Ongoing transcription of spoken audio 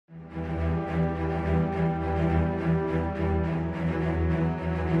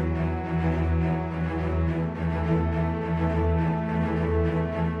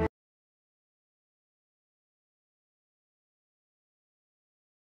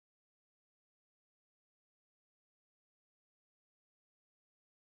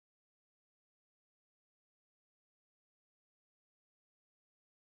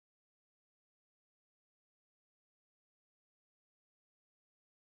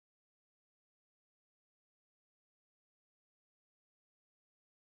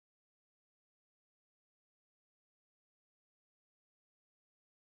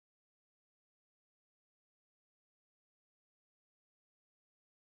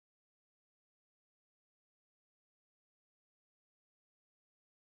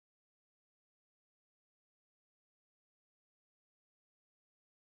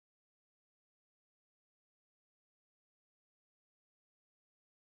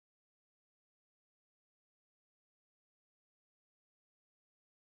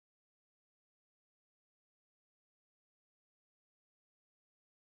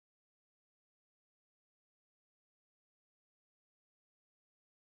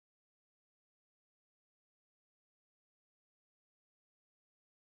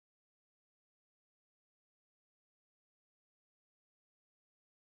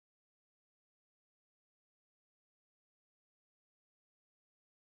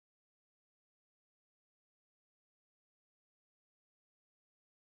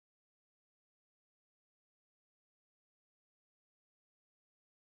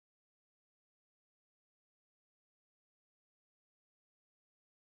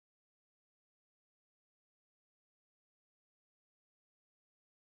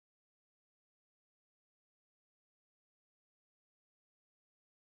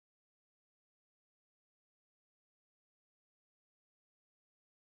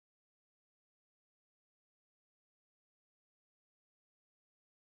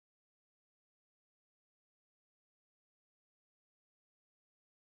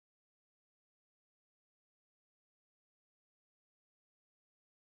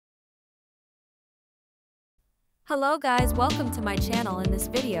Hello guys, welcome to my channel. In this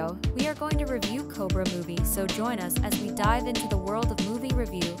video, we are going to review Cobra movie, so join us as we dive into the world of movie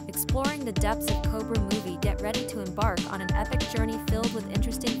review, exploring the depths of Cobra movie. Get ready to embark on an epic journey filled with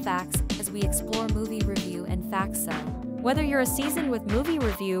interesting facts as we explore movie review and facts. So, whether you're a seasoned with movie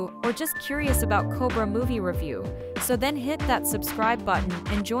review or just curious about Cobra movie review, so then hit that subscribe button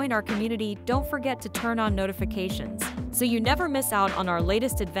and join our community. Don't forget to turn on notifications so you never miss out on our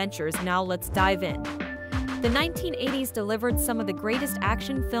latest adventures. Now let's dive in. The 1980s delivered some of the greatest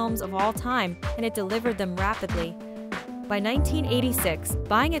action films of all time, and it delivered them rapidly. By 1986,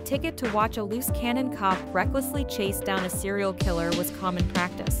 buying a ticket to watch a loose cannon cop recklessly chase down a serial killer was common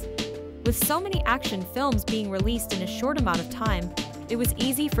practice. With so many action films being released in a short amount of time, it was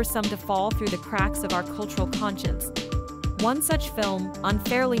easy for some to fall through the cracks of our cultural conscience. One such film,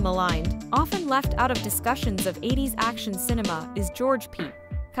 unfairly maligned, often left out of discussions of 80s action cinema, is George P.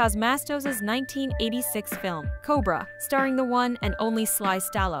 Cosmatos' 1986 film, Cobra, starring the one and only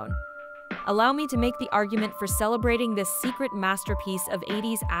Sylvester Stallone. Allow me to make the argument for celebrating this secret masterpiece of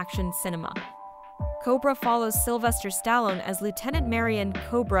 80s action cinema. Cobra follows Sylvester Stallone as Lieutenant Marion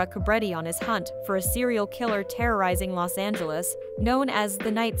Cobra Cabretti on his hunt for a serial killer terrorizing Los Angeles, known as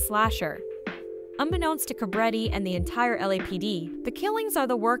the Night Slasher. Unbeknownst to Cabretti and the entire LAPD, the killings are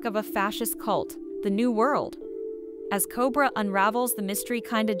the work of a fascist cult, the New World. As Cobra unravels the mystery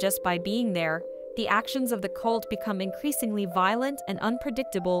kinda just by being there, the actions of the cult become increasingly violent and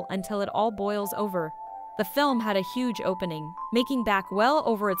unpredictable until it all boils over. The film had a huge opening, making back well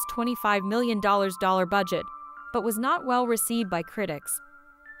over its $25 million budget, but was not well received by critics.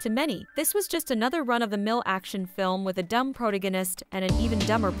 To many, this was just another run-of-the-mill action film with a dumb protagonist and an even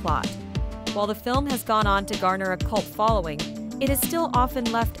dumber plot. While the film has gone on to garner a cult following, it is still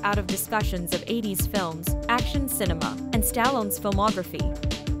often left out of discussions of 80s films, action cinema, and Stallone's filmography.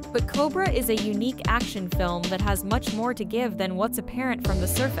 But Cobra is a unique action film that has much more to give than what's apparent from the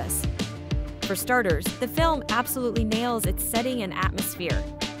surface. For starters, the film absolutely nails its setting and atmosphere.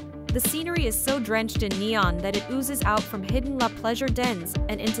 The scenery is so drenched in neon that it oozes out from hidden La Pleasure dens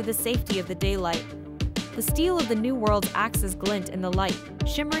and into the safety of the daylight. The steel of the New World's axes glint in the light,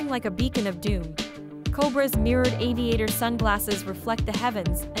 shimmering like a beacon of doom. Cobra's mirrored aviator sunglasses reflect the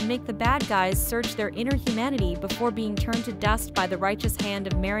heavens and make the bad guys search their inner humanity before being turned to dust by the righteous hand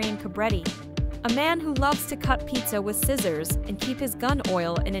of Marion Cabretti, a man who loves to cut pizza with scissors and keep his gun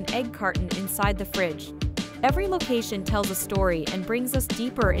oil in an egg carton inside the fridge. Every location tells a story and brings us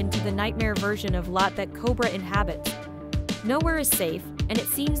deeper into the nightmare version of lot that Cobra inhabits. Nowhere is safe, and it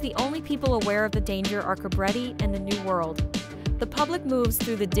seems the only people aware of the danger are Cabretti and the New World. The public moves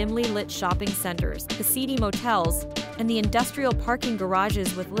through the dimly lit shopping centers, the seedy motels, and the industrial parking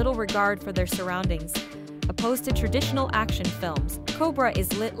garages with little regard for their surroundings. Opposed to traditional action films, Cobra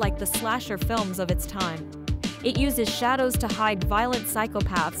is lit like the slasher films of its time. It uses shadows to hide violent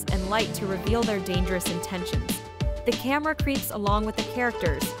psychopaths and light to reveal their dangerous intentions. The camera creeps along with the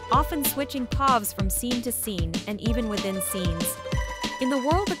characters, often switching paths from scene to scene and even within scenes. In the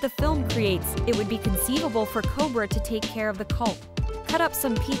world that the film creates, it would be conceivable for Cobra to take care of the cult, cut up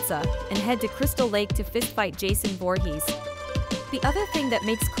some pizza, and head to Crystal Lake to fistfight Jason Voorhees. The other thing that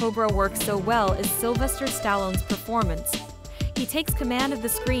makes Cobra work so well is Sylvester Stallone's performance. He takes command of the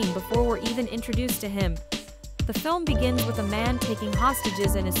screen before we're even introduced to him. The film begins with a man taking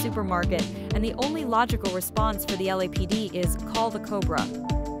hostages in a supermarket, and the only logical response for the LAPD is, "Call the Cobra."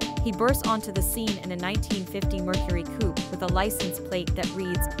 He bursts onto the scene in a 1950 Mercury coupe with a license plate that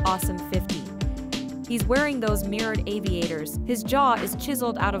reads, "Awesome 50. He's wearing those mirrored aviators, his jaw is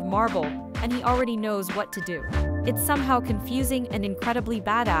chiseled out of marble, and he already knows what to do. It's somehow confusing and incredibly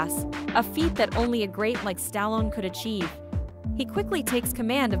badass, a feat that only a great like Stallone could achieve. He quickly takes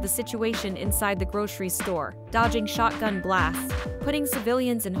command of the situation inside the grocery store, dodging shotgun blasts, putting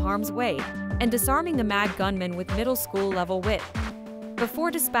civilians in harm's way, and disarming the mad gunman with middle school level wit.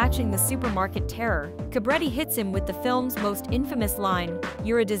 Before dispatching the supermarket terror, Cabretti hits him with the film's most infamous line,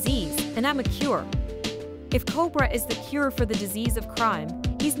 "You're a disease, and I'm a cure." If Cobra is the cure for the disease of crime,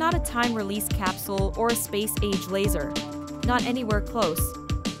 he's not a time-release capsule or a space-age laser. Not anywhere close.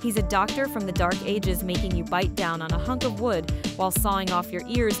 He's a doctor from the dark ages making you bite down on a hunk of wood while sawing off your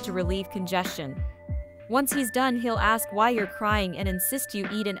ears to relieve congestion. Once he's done, he'll ask why you're crying and insist you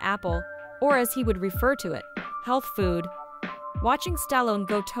eat an apple, or as he would refer to it, health food. Watching Stallone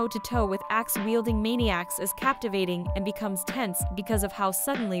go toe-to-toe with axe-wielding maniacs is captivating and becomes tense because of how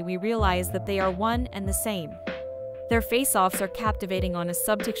suddenly we realize that they are one and the same. Their face-offs are captivating on a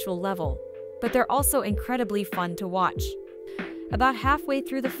subtextual level, but they're also incredibly fun to watch. About halfway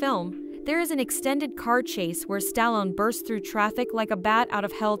through the film, there is an extended car chase where Stallone bursts through traffic like a bat out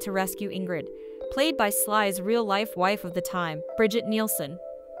of hell to rescue Ingrid, played by Sly's real-life wife of the time, Brigitte Nielsen.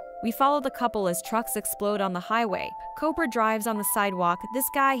 We follow the couple as trucks explode on the highway. Cobra drives on the sidewalk. This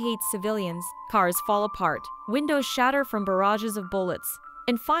guy hates civilians. Cars fall apart. Windows shatter from barrages of bullets.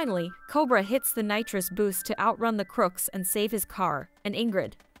 And finally, Cobra hits the nitrous boost to outrun the crooks and save his car, and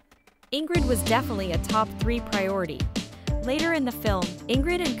Ingrid. Ingrid was definitely a top 3 priority. Later in the film,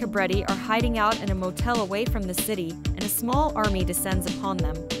 Ingrid and Cabretti are hiding out in a motel away from the city, and a small army descends upon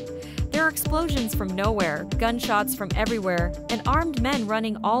them. There are explosions from nowhere, gunshots from everywhere, and armed men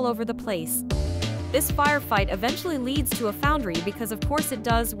running all over the place. This firefight eventually leads to a foundry because of course it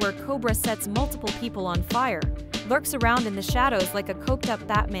does, where Cobra sets multiple people on fire, lurks around in the shadows like a coked-up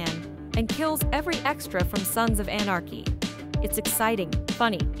Batman, and kills every extra from Sons of Anarchy. It's exciting,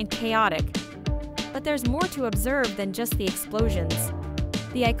 funny, and chaotic. But there's more to observe than just the explosions.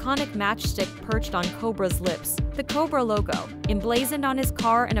 The iconic matchstick perched on Cobra's lips, the Cobra logo, emblazoned on his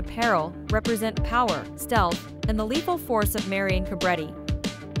car and apparel, represent power, stealth, and the lethal force of Marion Cabretti.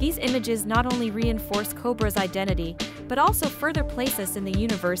 These images not only reinforce Cobra's identity, but also further place us in the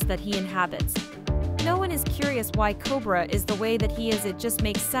universe that he inhabits. No one is curious why Cobra is the way that he is, it just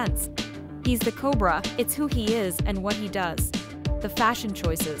makes sense. He's the Cobra, it's who he is and what he does. The fashion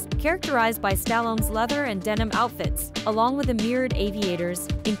choices, characterized by Stallone's leather and denim outfits, along with the mirrored aviators,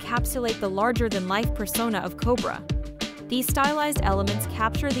 encapsulate the larger-than-life persona of Cobra. These stylized elements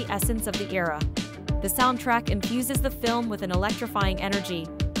capture the essence of the era. The soundtrack infuses the film with an electrifying energy,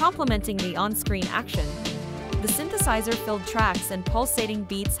 complementing the on-screen action. The synthesizer-filled tracks and pulsating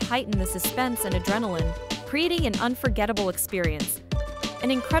beats heighten the suspense and adrenaline, creating an unforgettable experience. An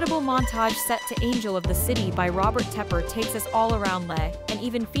incredible montage set to Angel of the City by Robert Tepper takes us all around Leh, and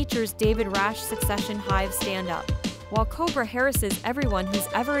even features David Rash's Succession Hive stand-up, while Cobra harasses everyone who's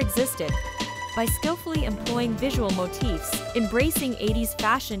ever existed. By skillfully employing visual motifs, embracing 80s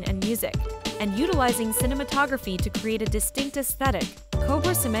fashion and music, and utilizing cinematography to create a distinct aesthetic,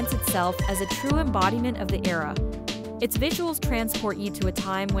 Cobra cements itself as a true embodiment of the era. Its visuals transport you to a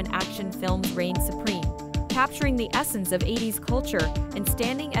time when action films reigned supreme, capturing the essence of 80s culture and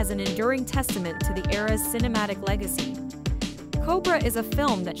standing as an enduring testament to the era's cinematic legacy. Cobra is a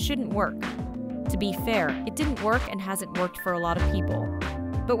film that shouldn't work. To be fair, it didn't work and hasn't worked for a lot of people.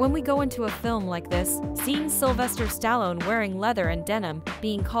 But when we go into a film like this, seeing Sylvester Stallone wearing leather and denim,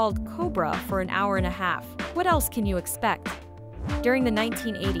 being called Cobra for an hour and a half, what else can you expect? During the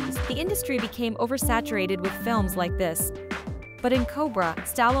 1980s, the industry became oversaturated with films like this. But in Cobra,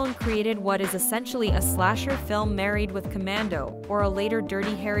 Stallone created what is essentially a slasher film married with Commando, or a later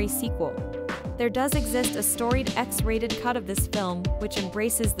Dirty Harry sequel. There does exist a storied X-rated cut of this film, which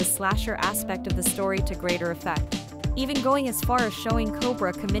embraces the slasher aspect of the story to greater effect, even going as far as showing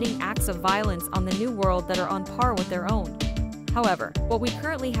Cobra committing acts of violence on the new world that are on par with their own. However, what we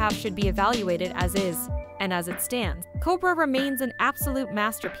currently have should be evaluated as is, and as it stands. Cobra remains an absolute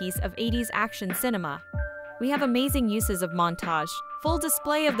masterpiece of 80s action cinema. We have amazing uses of montage, full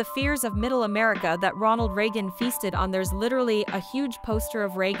display of the fears of middle America that Ronald Reagan feasted on. There's literally a huge poster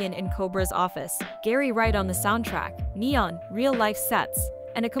of Reagan in Cobra's office, Gary Wright on the soundtrack, neon, real-life sets,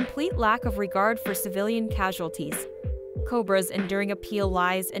 and a complete lack of regard for civilian casualties. Cobra's enduring appeal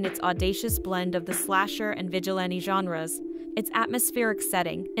lies in its audacious blend of the slasher and vigilante genres, its atmospheric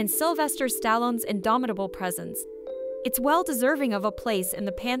setting, and Sylvester Stallone's indomitable presence. It's well deserving of a place in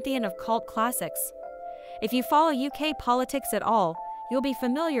the pantheon of cult classics. If you follow UK politics at all, you'll be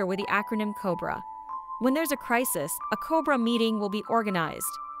familiar with the acronym Cobra. When there's a crisis, a Cobra meeting will be organized.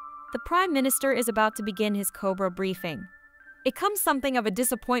 The Prime Minister is about to begin his Cobra briefing. It comes something of a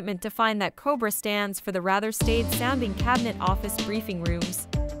disappointment to find that Cobra stands for the rather staid-sounding Cabinet Office briefing rooms,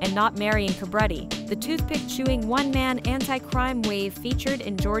 and not Marion Cabretti, the toothpick-chewing one-man anti-crime wave featured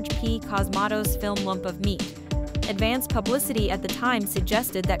in George P. Cosmato's film Lump of Meat. Advanced publicity at the time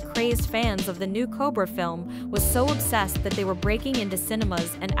suggested that crazed fans of the new Cobra film was so obsessed that they were breaking into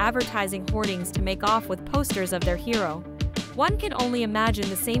cinemas and advertising hoardings to make off with posters of their hero. One can only imagine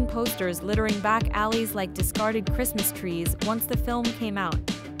the same posters littering back alleys like discarded Christmas trees once the film came out.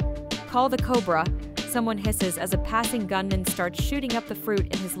 Call the Cobra, someone hisses as a passing gunman starts shooting up the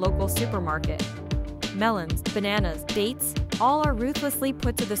fruit in his local supermarket. Melons, bananas, dates, all are ruthlessly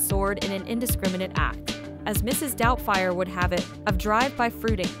put to the sword in an indiscriminate act, as Mrs. Doubtfire would have it, of drive-by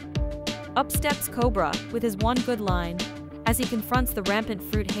fruiting. Up steps Cobra, with his one good line. As he confronts the rampant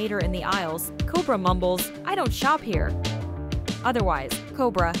fruit hater in the aisles, Cobra mumbles, "I don't shop here." Otherwise,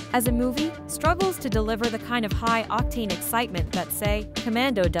 Cobra, as a movie, struggles to deliver the kind of high-octane excitement that, say,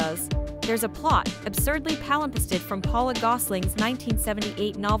 Commando does. There's a plot, absurdly palimpsested from Paula Gosling's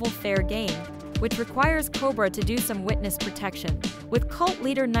 1978 novel Fair Game. which requires Cobra to do some witness protection, with cult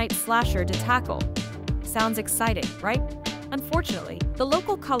leader Night Slasher to tackle. Sounds exciting, right? Unfortunately, the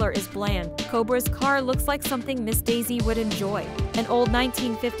local color is bland. Cobra's car looks like something Miss Daisy would enjoy, an old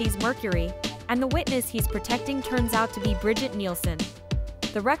 1950s Mercury, and the witness he's protecting turns out to be Brigitte Nielsen.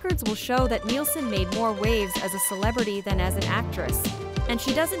 The records will show that Nielsen made more waves as a celebrity than as an actress, and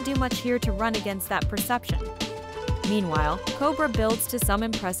she doesn't do much here to run against that perception. Meanwhile, Cobra builds to some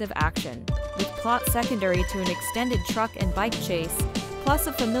impressive action, with plot secondary to an extended truck and bike chase, plus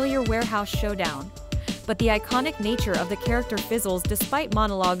a familiar warehouse showdown. But the iconic nature of the character fizzles despite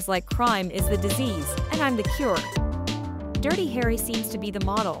monologues like "crime is the disease, and I'm the cure." Dirty Harry seems to be the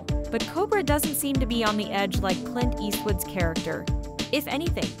model, but Cobra doesn't seem to be on the edge like Clint Eastwood's character. If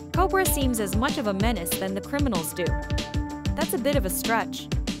anything, Cobra seems as much of a menace than the criminals do. That's a bit of a stretch.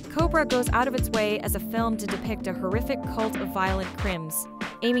 Cobra goes out of its way as a film to depict a horrific cult of violent crims,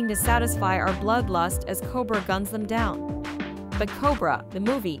 aiming to satisfy our bloodlust as Cobra guns them down. But Cobra, the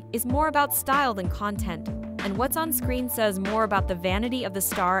movie, is more about style than content, and what's on screen says more about the vanity of the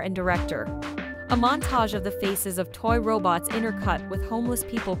star and director. A montage of the faces of toy robots intercut with homeless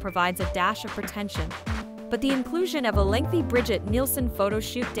people provides a dash of pretension, but the inclusion of a lengthy Brigitte Nielsen photo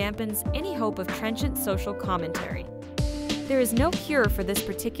shoot dampens any hope of trenchant social commentary. There is no cure for this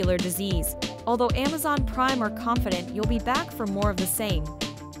particular disease, although Amazon Prime are confident you'll be back for more of the same.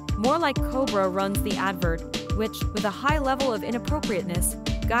 More Like Cobra runs the advert, which, with a high level of inappropriateness,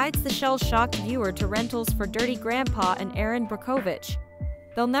 guides the shell-shocked viewer to rentals for Dirty Grandpa and Aaron Brockovich.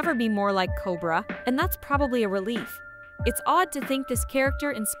 They'll never be more like Cobra, and that's probably a relief. It's odd to think this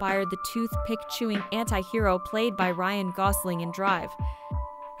character inspired the toothpick-chewing anti-hero played by Ryan Gosling in Drive.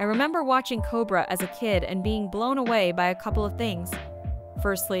 I remember watching Cobra as a kid and being blown away by a couple of things.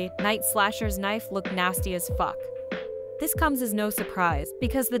 Firstly, Night Slasher's knife looked nasty as fuck. This comes as no surprise,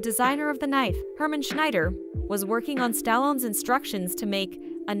 because the designer of the knife, Herman Schneider, was working on Stallone's instructions to make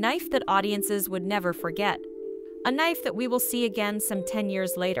a knife that audiences would never forget. A knife that we will see again some 10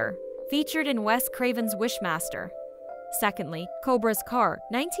 years later, featured in Wes Craven's Wishmaster. Secondly, Cobra's car,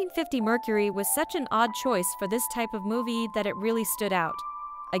 1950 Mercury, was such an odd choice for this type of movie that it really stood out.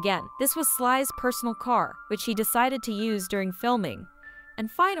 Again, this was Sly's personal car, which he decided to use during filming.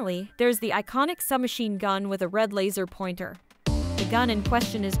 And finally, there's the iconic submachine gun with a red laser pointer. The gun in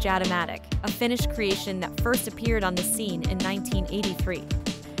question is Jatomatic, a Finnish creation that first appeared on the scene in 1983.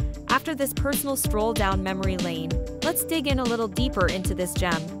 After this personal stroll down memory lane, let's dig in a little deeper into this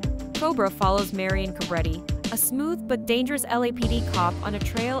gem. Cobra follows Marion Cobretti, a smooth but dangerous LAPD cop on a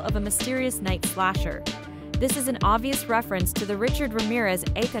trail of a mysterious night slasher. This is an obvious reference to the Richard Ramirez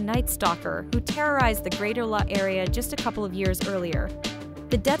Aka Night Stalker who terrorized the Greater La area just a couple of years earlier.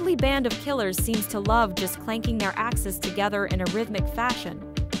 The deadly band of killers seems to love just clanking their axes together in a rhythmic fashion.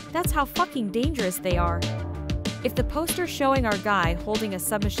 That's how fucking dangerous they are. If the poster showing our guy holding a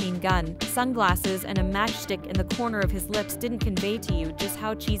submachine gun, sunglasses, and a matchstick in the corner of his lips didn't convey to you just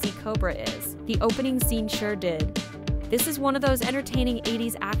how cheesy Cobra is, the opening scene sure did. This is one of those entertaining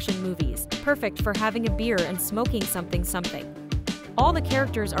 80s action movies, perfect for having a beer and smoking something. All the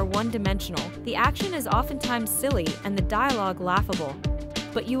characters are one-dimensional, the action is oftentimes silly, and the dialogue laughable.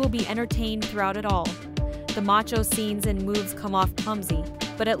 But you will be entertained throughout it all. The macho scenes and moves come off clumsy,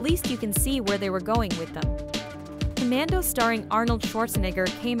 but at least you can see where they were going with them. Commando starring Arnold Schwarzenegger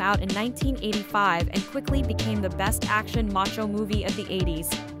came out in 1985 and quickly became the best action macho movie of the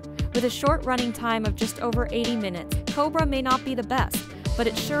 80s. With a short running time of just over 80 minutes, Cobra may not be the best, but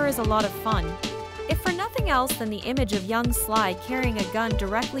it sure is a lot of fun. If for nothing else than the image of young Sly carrying a gun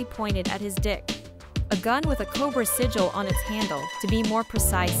directly pointed at his dick. A gun with a Cobra sigil on its handle, to be more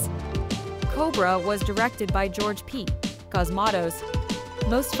precise. Cobra was directed by George P. Cosmatos.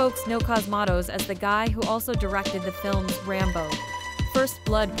 Most folks know Cosmatos as the guy who also directed the films Rambo, First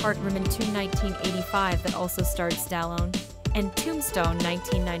Blood Part 2 1985 that also starred Stallone, and Tombstone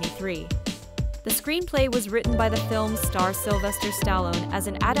 1993. The screenplay was written by the film's star Sylvester Stallone as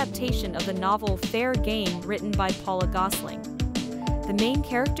an adaptation of the novel Fair Game written by Paula Gosling. The main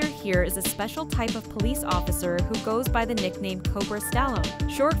character here is a special type of police officer who goes by the nickname Cobra Stallone,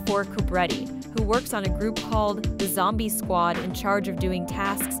 short for Cobretti, who works on a group called the Zombie Squad in charge of doing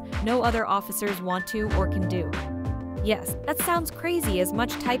tasks no other officers want to or can do. Yes, that sounds crazy as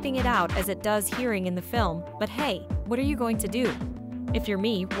much typing it out as it does hearing in the film, but hey, what are you going to do? If you're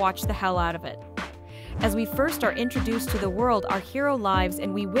me, watch the hell out of it. As we first are introduced to the world our hero lives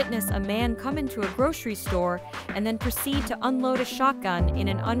and we witness a man come into a grocery store and then proceed to unload a shotgun in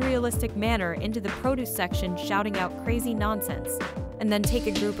an unrealistic manner into the produce section shouting out crazy nonsense, and then take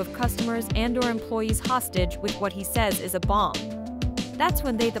a group of customers and/or employees hostage with what he says is a bomb. That's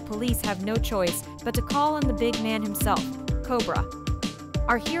when the police have no choice but to call on the big man himself, Cobra.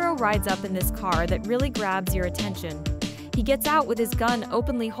 Our hero rides up in this car that really grabs your attention. He gets out with his gun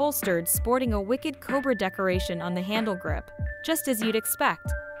openly holstered, sporting a wicked Cobra decoration on the handle grip, just as you'd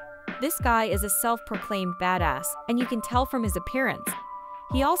expect. This guy is a self-proclaimed badass, and you can tell from his appearance.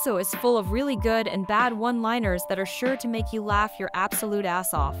 He also is full of really good and bad one-liners that are sure to make you laugh your absolute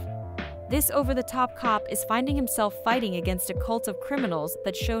ass off. This over-the-top cop is finding himself fighting against a cult of criminals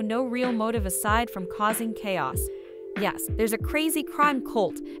that show no real motive aside from causing chaos. Yes, there's a crazy crime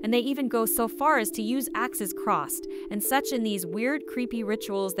cult, and they even go so far as to use axes crossed and such in these weird, creepy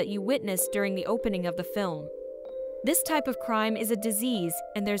rituals that you witness during the opening of the film. This type of crime is a disease,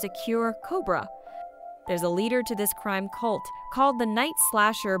 and there's a cure, Cobra. There's a leader to this crime cult, called the Night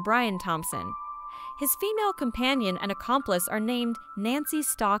Slasher Brian Thompson. His female companion and accomplice are named Nancy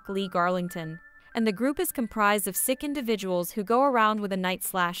Stock Lee Garlington, and the group is comprised of sick individuals who go around with a night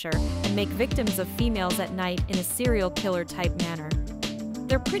slasher and make victims of females at night in a serial killer type manner.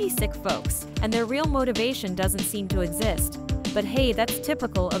 They're pretty sick folks, and their real motivation doesn't seem to exist, but hey, that's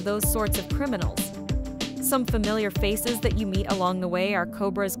typical of those sorts of criminals. Some familiar faces that you meet along the way are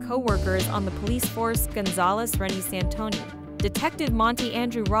Cobra's co-workers on the police force, Gonzalez Reni Santoni, Detective Monty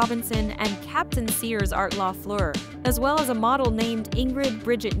Andrew Robinson, and Captain Sears Art Lafleur, as well as a model named Ingrid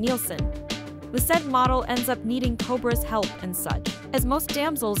Brigitte Nielsen. The said model ends up needing Cobra's help and such, as most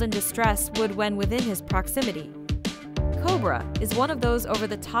damsels in distress would when within his proximity. Cobra is one of those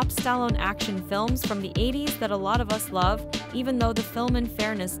over-the-top Stallone action films from the 80s that a lot of us love, even though the film in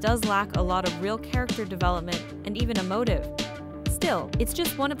fairness does lack a lot of real character development and even a motive. Still, it's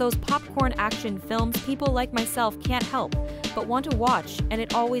just one of those popcorn action films people like myself can't help but want to watch, and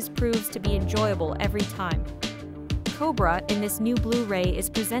it always proves to be enjoyable every time. Cobra in this new Blu-ray is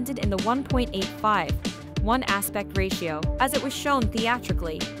presented in the 1.85:1 aspect ratio, as it was shown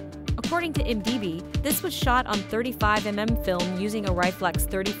theatrically. According to IMDb, this was shot on 35mm film using a Reflex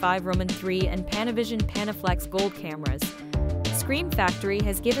 35 Roman 3 and Panavision Panaflex Gold cameras. Scream Factory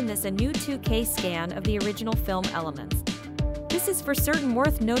has given this a new 2K scan of the original film elements. This is for certain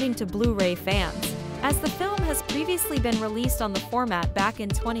worth noting to Blu-ray fans, as the film has previously been released on the format back in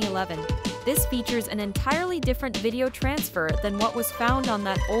 2011. This features an entirely different video transfer than what was found on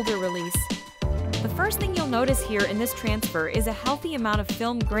that older release. The first thing you'll notice here in this transfer is a healthy amount of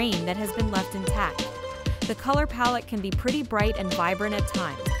film grain that has been left intact. The color palette can be pretty bright and vibrant at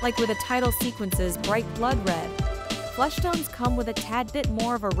times, like with the title sequence's bright blood red. Flesh tones come with a tad bit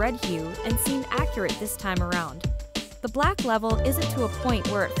more of a red hue and seem accurate this time around. The black level isn't to a point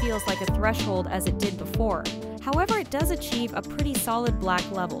where it feels like a threshold as it did before. However, it does achieve a pretty solid black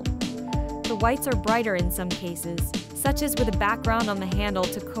level. The whites are brighter in some cases, such as with a background on the handle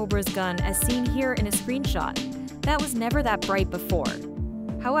to Cobra's gun as seen here in a screenshot. That was never that bright before.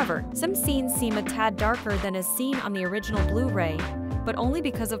 However, some scenes seem a tad darker than as seen on the original Blu-ray, but only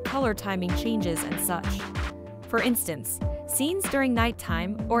because of color timing changes and such. For instance, scenes during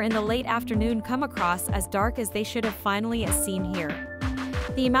nighttime or in the late afternoon come across as dark as they should have finally as seen here.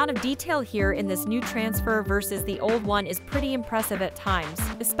 The amount of detail here in this new transfer versus the old one is pretty impressive at times,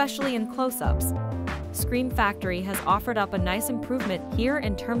 especially in close-ups. Scream Factory has offered up a nice improvement here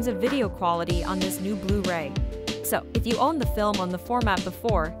in terms of video quality on this new Blu-ray. So, if you owned the film on the format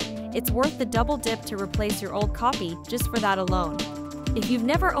before, it's worth the double dip to replace your old copy just for that alone. If you've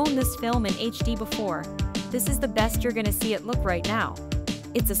never owned this film in HD before, this is the best you're gonna see it look right now.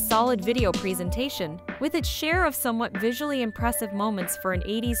 It's a solid video presentation, with its share of somewhat visually impressive moments for an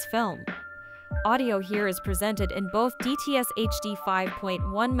 80s film. Audio here is presented in both DTS HD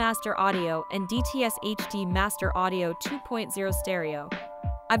 5.1 Master Audio and DTS HD Master Audio 2.0 Stereo.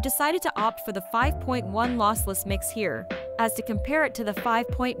 I've decided to opt for the 5.1 lossless mix here, as to compare it to the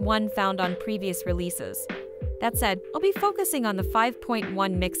 5.1 found on previous releases. That said, I'll be focusing on the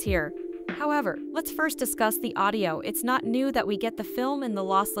 5.1 mix here. However, let's first discuss the audio. It's not new that we get the film in the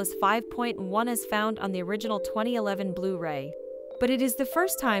lossless 5.1 as found on the original 2011 Blu-ray. But it is the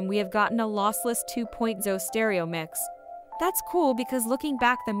first time we have gotten a lossless 2.0 stereo mix. That's cool because looking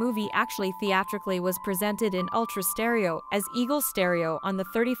back, the movie actually theatrically was presented in ultra stereo as Eagle Stereo on the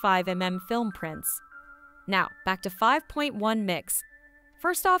 35mm film prints. Now, back to 5.1 mix.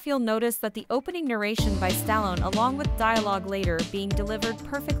 First off, you'll notice that the opening narration by Stallone along with dialogue later being delivered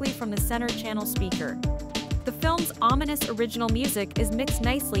perfectly from the center channel speaker. The film's ominous original music is mixed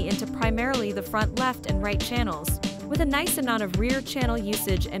nicely into primarily the front left and right channels, with a nice amount of rear channel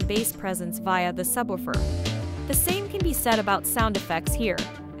usage and bass presence via the subwoofer. The same can be said about sound effects here,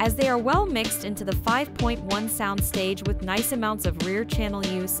 as they are well mixed into the 5.1 sound stage with nice amounts of rear channel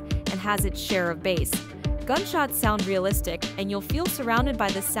use and has its share of bass. Gunshots sound realistic, and you'll feel surrounded by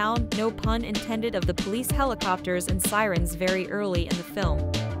the sound, no pun intended, of the police helicopters and sirens very early in the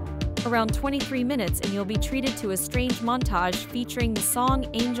film. Around 23 minutes and you'll be treated to a strange montage featuring the song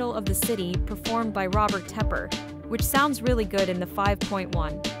Angel of the City performed by Robert Tepper, which sounds really good in the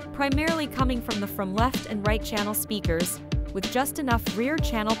 5.1, primarily coming from the left and right channel speakers, with just enough rear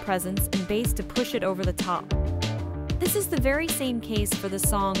channel presence and bass to push it over the top. This is the very same case for the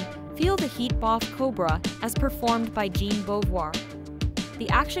song Feel the Heat Boff Cobra, as performed by Jean Beauvoir. The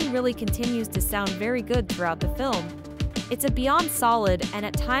action really continues to sound very good throughout the film. It's a beyond solid and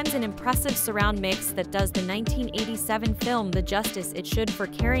at times an impressive surround mix that does the 1987 film the justice it should for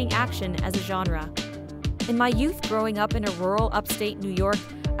carrying action as a genre. In my youth growing up in a rural upstate New York,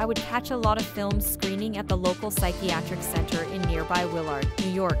 I would catch a lot of films screening at the local psychiatric center in nearby Willard,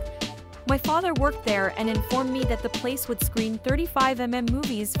 New York. My father worked there and informed me that the place would screen 35mm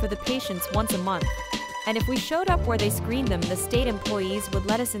movies for the patients once a month. And if we showed up where they screened them, the state employees would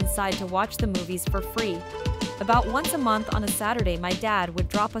let us inside to watch the movies for free. About once a month on a Saturday, my dad would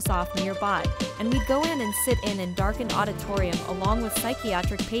drop us off nearby, and we'd go in and sit in a darkened auditorium along with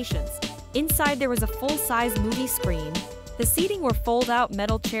psychiatric patients. Inside there was a full-size movie screen. The seating were fold-out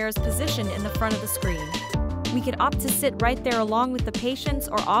metal chairs positioned in the front of the screen. We could opt to sit right there along with the patients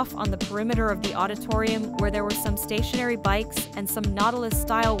or off on the perimeter of the auditorium where there were some stationary bikes and some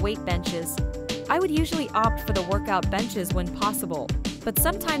Nautilus-style weight benches. I would usually opt for the workout benches when possible, but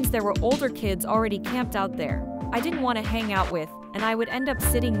sometimes there were older kids already camped out there I didn't want to hang out with, and I would end up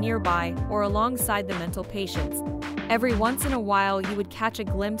sitting nearby or alongside the mental patients. Every once in a while you would catch a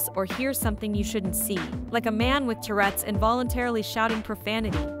glimpse or hear something you shouldn't see, like a man with Tourette's involuntarily shouting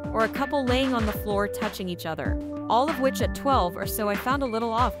profanity, or a couple laying on the floor touching each other, all of which at 12 or so I found a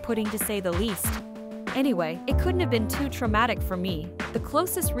little off-putting to say the least. Anyway, it couldn't have been too traumatic for me. The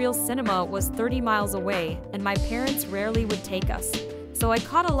closest real cinema was 30 miles away, and my parents rarely would take us, so I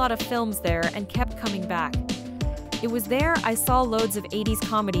caught a lot of films there and kept coming back. It was there I saw loads of 80s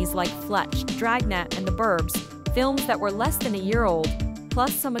comedies like Fletch, Dragnet, and The Burbs, films that were less than a year old,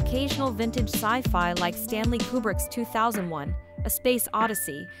 plus some occasional vintage sci-fi like Stanley Kubrick's 2001, A Space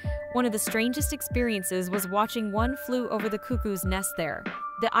Odyssey. One of the strangest experiences was watching One Flew Over the Cuckoo's Nest there,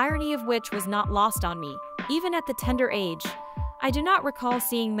 the irony of which was not lost on me, even at the tender age. I do not recall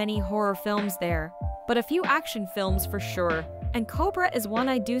seeing many horror films there, but a few action films for sure, and Cobra is one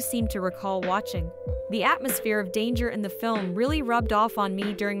I do seem to recall watching. The atmosphere of danger in the film really rubbed off on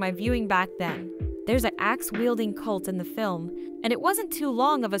me during my viewing back then. There's an axe-wielding cult in the film, and it wasn't too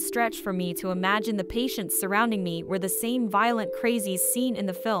long of a stretch for me to imagine the patients surrounding me were the same violent crazies seen in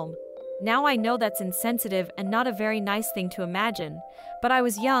the film. Now I know that's insensitive and not a very nice thing to imagine, but I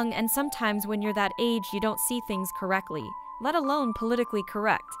was young, and sometimes when you're that age you don't see things correctly, let alone politically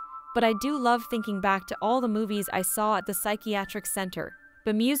correct. But I do love thinking back to all the movies I saw at the psychiatric center,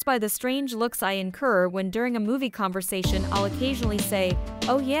 bemused by the strange looks I incur when during a movie conversation I'll occasionally say,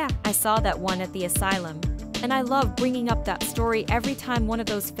 "Oh yeah, I saw that one at the asylum." And I love bringing up that story every time one of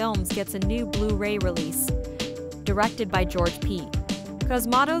those films gets a new Blu-ray release. Directed by George P.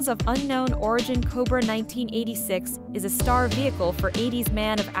 Cosmatos of unknown origin, Cobra 1986 is a star vehicle for 80s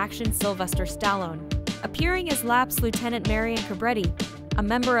man of action Sylvester Stallone. Appearing as Lapsed Lieutenant Marion Cobretti, a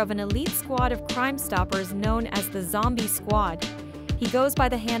member of an elite squad of Crime Stoppers known as the Zombie Squad. He goes by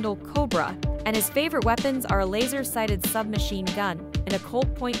the handle Cobra, and his favorite weapons are a laser-sighted submachine gun and a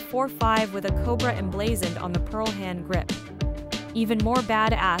Colt .45 with a Cobra emblazoned on the pearl hand grip. Even more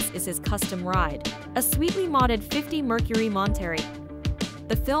badass is his custom ride, a sweetly modded 50 Mercury Monterey.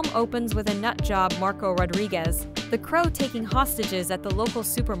 The film opens with a nutjob Marco Rodriguez, the Crow, taking hostages at the local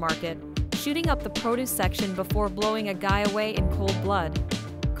supermarket, shooting up the produce section before blowing a guy away in cold blood.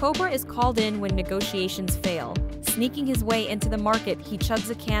 Cobra is called in when negotiations fail. Sneaking his way into the market, he chugs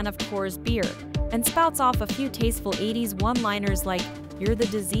a can of Coors beer and spouts off a few tasteful 80s one-liners like, "You're the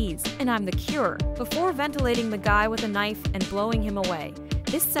disease, and I'm the cure," before ventilating the guy with a knife and blowing him away.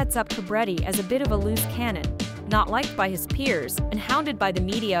 This sets up Cobretti as a bit of a loose cannon, not liked by his peers and hounded by the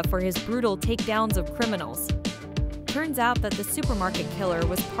media for his brutal takedowns of criminals. Turns out that the supermarket killer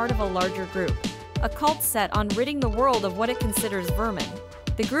was part of a larger group, a cult set on ridding the world of what it considers vermin.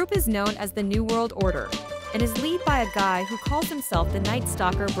 The group is known as the New World Order, and is led by a guy who calls himself the Night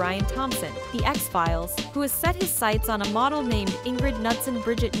Stalker Brian Thompson, the X-Files, who has set his sights on a model named Ingrid Knudsen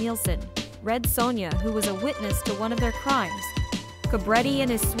Brigitte Nielsen, Red Sonja, who was a witness to one of their crimes. Cobretti and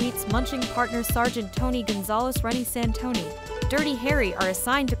his suite's munching partner Sergeant Tony Gonzalez Reni Santoni, Dirty Harry, are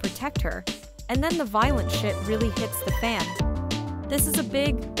assigned to protect her, and then the violent shit really hits the fan. This is a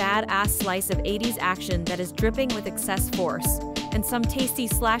big, badass slice of 80s action that is dripping with excess force. and some tasty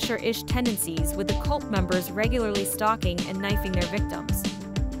slasher-ish tendencies, with the cult members regularly stalking and knifing their victims.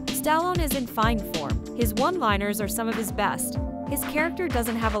 Stallone is in fine form. His one-liners are some of his best. His character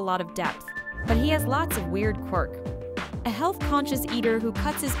doesn't have a lot of depth, but he has lots of weird quirk. A health-conscious eater who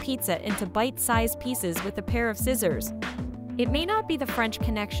cuts his pizza into bite-sized pieces with a pair of scissors. It may not be the French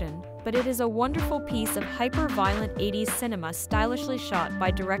Connection, but it is a wonderful piece of hyper-violent 80s cinema stylishly shot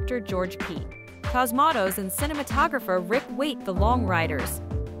by director George P. Cosmatos and cinematographer Rick Waite, the Long Riders.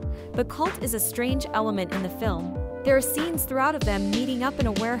 The cult is a strange element in the film. There are scenes throughout of them meeting up in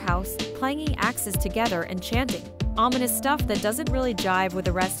a warehouse, clanging axes together and chanting. Ominous stuff that doesn't really jive with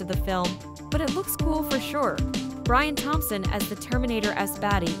the rest of the film, but it looks cool for sure. Brian Thompson as the Terminator-esque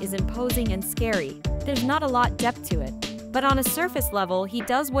baddie is imposing and scary. There's not a lot depth to it, but on a surface level he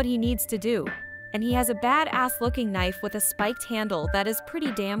does what he needs to do. And he has a badass looking knife with a spiked handle that is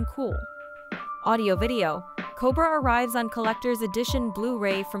pretty damn cool. Audio video. Cobra arrives on Collector's Edition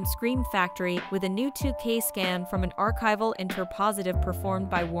Blu-ray from Scream Factory with a new 2K scan from an archival interpositive performed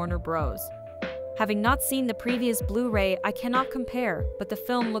by Warner Bros. Having not seen the previous Blu-ray, I cannot compare, but the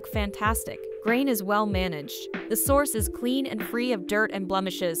film looked fantastic. Grain is well managed. The source is clean and free of dirt and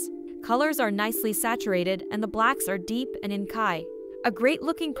blemishes. Colors are nicely saturated and the blacks are deep and in kai. A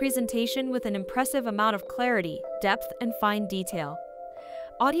great-looking presentation with an impressive amount of clarity, depth, and fine detail.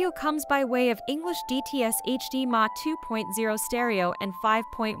 Audio comes by way of English DTS HD Ma 2.0 stereo and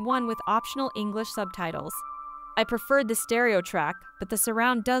 5.1 with optional English subtitles. I preferred the stereo track, but the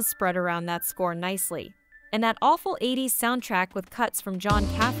surround does spread around that score nicely. And that awful 80s soundtrack with cuts from John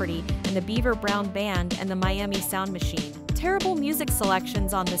Cafferty and the Beaver Brown Band and the Miami Sound Machine. Terrible music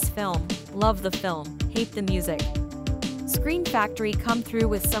selections on this film. Love the film, hate the music. Screen Factory come through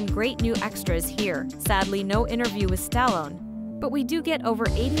with some great new extras here. Sadly, no interview with Stallone. But we do get over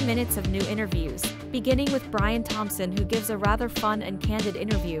 80 minutes of new interviews, beginning with Brian Thompson, who gives a rather fun and candid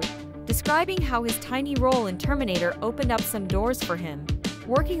interview, describing how his tiny role in Terminator opened up some doors for him,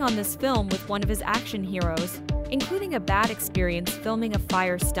 working on this film with one of his action heroes, including a bad experience filming a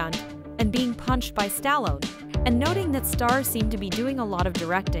fire stunt, and being punched by Stallone, and noting that stars seem to be doing a lot of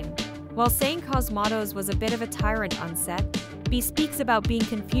directing. While saying Cosmatos was a bit of a tyrant on set, B speaks about being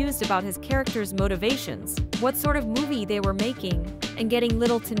confused about his character's motivations, what sort of movie they were making, and getting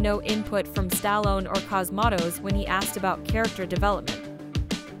little to no input from Stallone or Cosmatos when he asked about character development.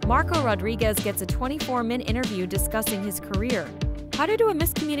 Marco Rodriguez gets a 24-minute interview discussing his career. How due to a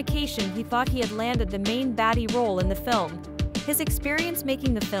miscommunication he thought he had landed the main baddie role in the film, his experience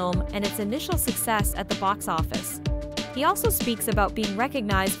making the film, and its initial success at the box office. He also speaks about being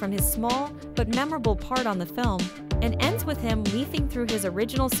recognized from his small but memorable part on the film, and ends with him leafing through his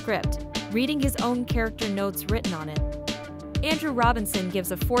original script, reading his own character notes written on it. Andrew Robinson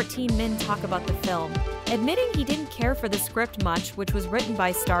gives a 14-minute talk about the film, admitting he didn't care for the script much, which was written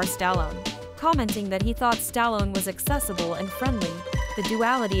by star Stallone, commenting that he thought Stallone was accessible and friendly, the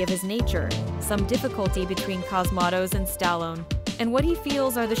duality of his nature, some difficulty between Cosmatos and Stallone, and what he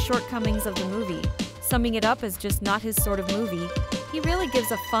feels are the shortcomings of the movie. Summing it up as just not his sort of movie, he really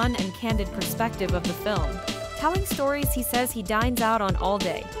gives a fun and candid perspective of the film, telling stories he says he dines out on all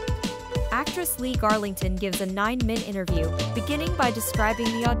day. Actress Lee Garlington gives a 9-minute interview, beginning by describing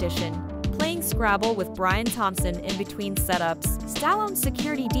the audition, playing Scrabble with Brian Thompson in between setups, Stallone's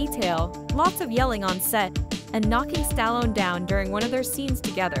security detail, lots of yelling on set, and knocking Stallone down during one of their scenes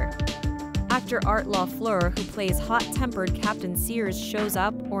together. Actor Art LaFleur, who plays hot-tempered Captain Sears, shows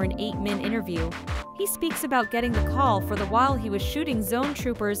up, or an 8-minute interview. He speaks about getting the call for the while he was shooting Zone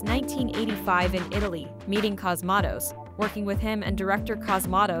Troopers 1985 in Italy, meeting Cosmatos, working with him and director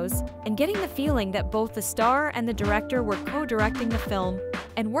Cosmatos, and getting the feeling that both the star and the director were co-directing the film,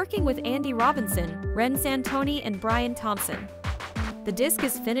 and working with Andy Robinson, Reni Santoni, and Brian Thompson. The disc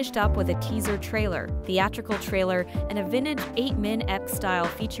is finished up with a teaser trailer, theatrical trailer, and a vintage 8-minute ep-style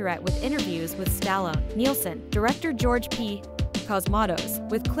featurette with interviews with Stallone, Nielsen, director George P. Cosmatos,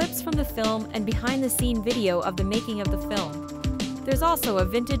 with clips from the film and behind-the-scene video of the making of the film. There's also a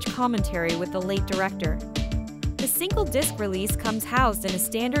vintage commentary with the late director. The single disc release comes housed in a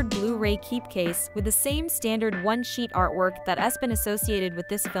standard Blu-ray keep case with the same standard one-sheet artwork that has been associated with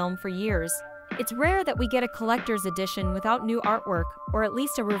this film for years. It's rare that we get a collector's edition without new artwork, or at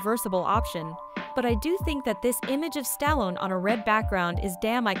least a reversible option, but I do think that this image of Stallone on a red background is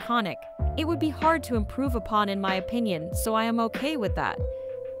damn iconic. It would be hard to improve upon in my opinion, so I am okay with that.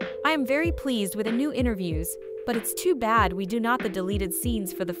 I am very pleased with the new interviews, but it's too bad we do not the deleted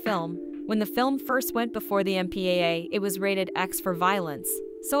scenes for the film. When the film first went before the MPAA, it was rated X for violence,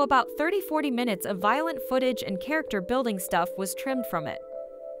 so about 30-40 minutes of violent footage and character building stuff was trimmed from it.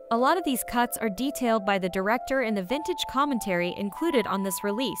 A lot of these cuts are detailed by the director in the vintage commentary included on this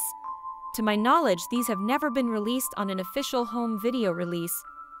release. To my knowledge, these have never been released on an official home video release.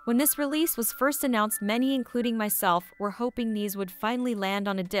 When this release was first announced, many, including myself, were hoping these would finally land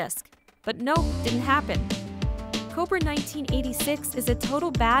on a disc. But nope, didn't happen. Cobra 1986 is a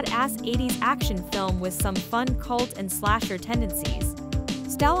total badass 80s action film with some fun cult and slasher tendencies.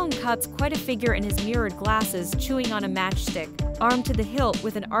 Stallone cuts quite a figure in his mirrored glasses, chewing on a matchstick, armed to the hilt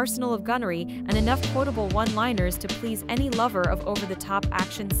with an arsenal of gunnery and enough quotable one-liners to please any lover of over-the-top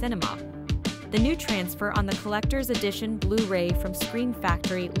action cinema. The new transfer on the collector's edition Blu-ray from Scream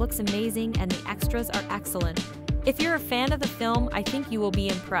Factory looks amazing and the extras are excellent. If you're a fan of the film, I think you will be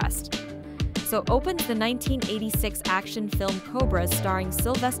impressed. So opens the 1986 action film Cobra starring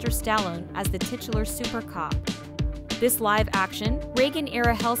Sylvester Stallone as the titular super cop. This live-action,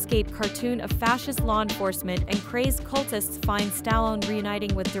 Reagan-era hellscape cartoon of fascist law enforcement and crazed cultists finds Stallone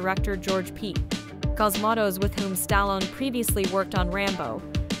reuniting with director George P. Cosmatos, with whom Stallone previously worked on Rambo,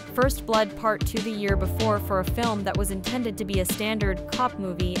 First Blood Part 2 the year before, for a film that was intended to be a standard cop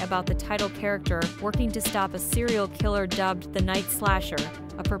movie about the title character working to stop a serial killer dubbed the Night Slasher,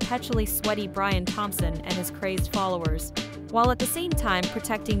 a perpetually sweaty Brian Thompson and his crazed followers, while at the same time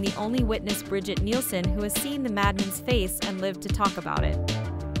protecting the only witness, Brigitte Nielsen, who has seen the madman's face and lived to talk about it.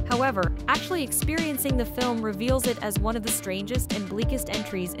 However, actually experiencing the film reveals it as one of the strangest and bleakest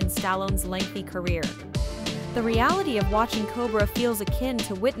entries in Stallone's lengthy career. The reality of watching Cobra feels akin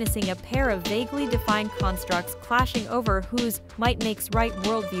to witnessing a pair of vaguely defined constructs clashing over whose might makes right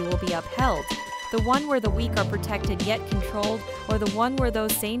worldview will be upheld. The one where the weak are protected yet controlled, or the one where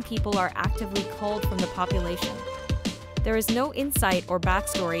those sane people are actively culled from the population. There is no insight or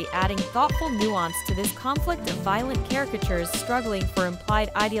backstory adding thoughtful nuance to this conflict of violent caricatures struggling for implied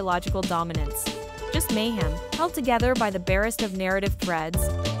ideological dominance. Just mayhem, held together by the barest of narrative threads,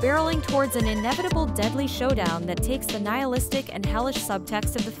 barreling towards an inevitable deadly showdown that takes the nihilistic and hellish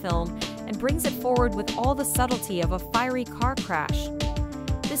subtext of the film and brings it forward with all the subtlety of a fiery car crash.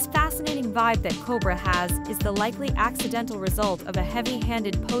 This fascinating vibe that Cobra has is the likely accidental result of a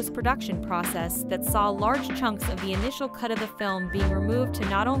heavy-handed post-production process that saw large chunks of the initial cut of the film being removed to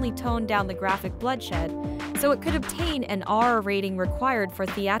not only tone down the graphic bloodshed, so it could obtain an R rating required for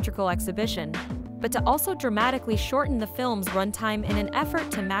theatrical exhibition, but to also dramatically shorten the film's runtime in an effort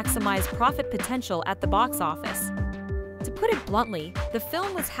to maximize profit potential at the box office. To put it bluntly, the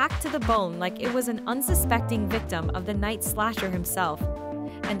film was hacked to the bone like it was an unsuspecting victim of the Night Slasher himself,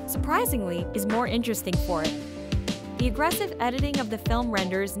 and surprisingly is more interesting for it. The aggressive editing of the film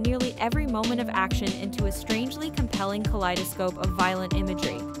renders nearly every moment of action into a strangely compelling kaleidoscope of violent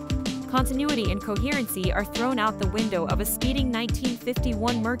imagery. Continuity and coherency are thrown out the window of a speeding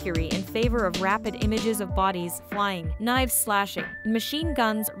 1951 Mercury in favor of rapid images of bodies flying, knives slashing, and machine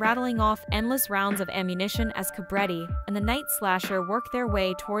guns rattling off endless rounds of ammunition as Cabretti and the Night Slasher work their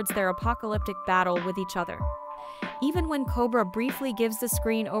way towards their apocalyptic battle with each other. Even when Cobra briefly gives the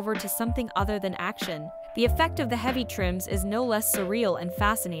screen over to something other than action, the effect of the heavy trims is no less surreal and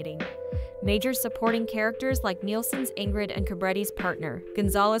fascinating. Major supporting characters like Nielsen's Ingrid and Cabretti's partner,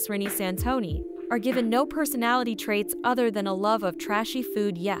 Gonzalez Reni Santoni, are given no personality traits other than a love of trashy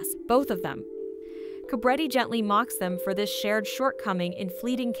food, yes, both of them. Cabretti gently mocks them for this shared shortcoming in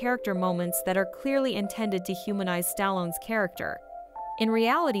fleeting character moments that are clearly intended to humanize Stallone's character. In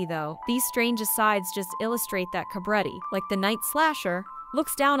reality, though, these strange asides just illustrate that Cabretti, like the Night Slasher,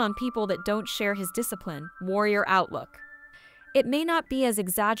 looks down on people that don't share his discipline, warrior outlook. It may not be as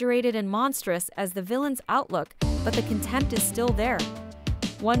exaggerated and monstrous as the villain's outlook, but the contempt is still there.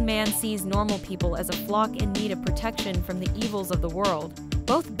 One man sees normal people as a flock in need of protection from the evils of the world,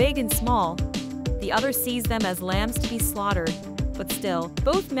 both big and small. The other sees them as lambs to be slaughtered, but still,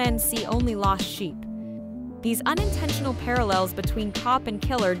 both men see only lost sheep. These unintentional parallels between cop and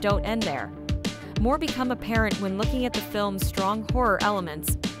killer don't end there. More become apparent when looking at the film's strong horror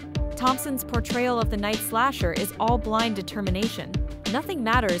elements. Thompson's portrayal of the Night Slasher is all blind determination. Nothing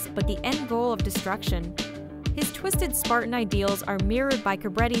matters but the end goal of destruction. His twisted Spartan ideals are mirrored by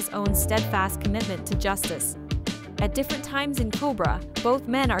Cabretti's own steadfast commitment to justice. At different times in Cobra, both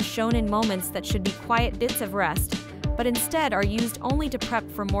men are shown in moments that should be quiet bits of rest, but instead are used only to prep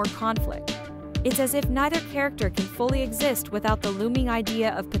for more conflict. It's as if neither character can fully exist without the looming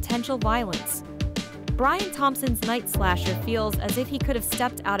idea of potential violence. Brian Thompson's Night Slasher feels as if he could have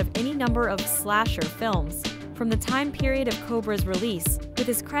stepped out of any number of slasher films from the time period of Cobra's release, with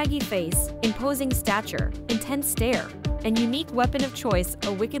his craggy face, imposing stature, intense stare, and unique weapon of choice,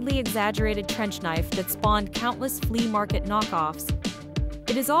 a wickedly exaggerated trench knife that spawned countless flea market knockoffs.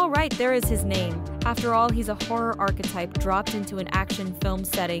 It is alright, there is his name. After all, he's a horror archetype dropped into an action film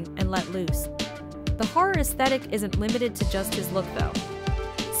setting and let loose. The horror aesthetic isn't limited to just his look though.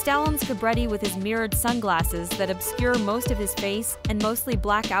 Stallone's Cobra with his mirrored sunglasses that obscure most of his face and mostly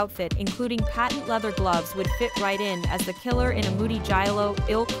black outfit including patent leather gloves would fit right in as the killer in a moody giallo,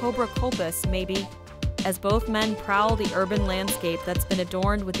 il Cobra Colpus maybe. As both men prowl the urban landscape that's been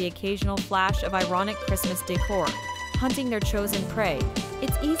adorned with the occasional flash of ironic Christmas decor, hunting their chosen prey,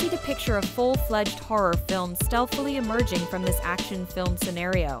 it's easy to picture a full-fledged horror film stealthily emerging from this action film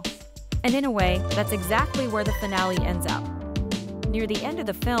scenario. And in a way, that's exactly where the finale ends up. Near the end of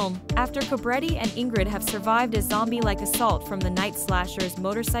the film, after Cobra and Ingrid have survived a zombie-like assault from the night slasher's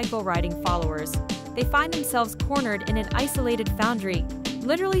motorcycle-riding followers, they find themselves cornered in an isolated foundry,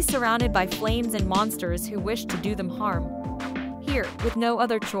 literally surrounded by flames and monsters who wish to do them harm. Here, with no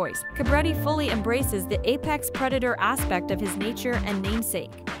other choice, Cobra fully embraces the apex predator aspect of his nature and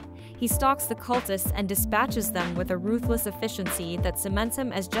namesake. He stalks the cultists and dispatches them with a ruthless efficiency that cements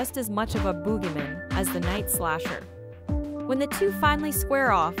him as just as much of a boogeyman as the night slasher. When the two finally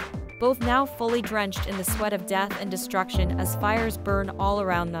square off, both now fully drenched in the sweat of death and destruction as fires burn all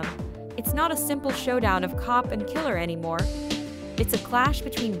around them, it's not a simple showdown of cop and killer anymore. It's a clash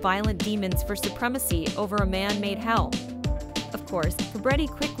between violent demons for supremacy over a man-made hell. Of course, Cobra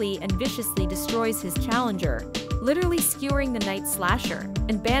quickly and viciously destroys his challenger, literally skewering the night slasher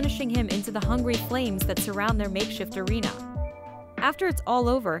and banishing him into the hungry flames that surround their makeshift arena. After it's all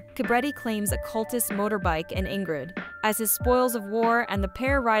over, Cobra claims a cultist motorbike and Ingrid as his spoils of war, and the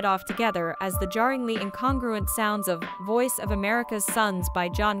pair ride off together as the jarringly incongruent sounds of Voice of America's Sons by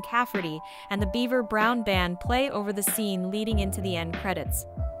John Cafferty and the Beaver Brown Band play over the scene leading into the end credits.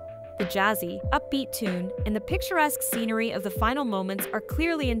 The jazzy, upbeat tune and the picturesque scenery of the final moments are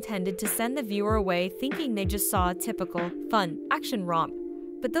clearly intended to send the viewer away thinking they just saw a typical, fun, action romp.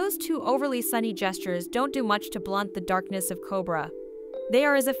 But those two overly sunny gestures don't do much to blunt the darkness of Cobra. They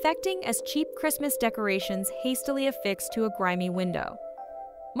are as affecting as cheap Christmas decorations hastily affixed to a grimy window.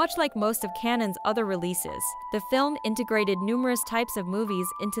 Much like most of Canon's other releases, the film integrated numerous types of movies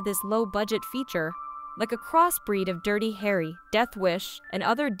into this low-budget feature, like a crossbreed of Dirty Harry, Death Wish, and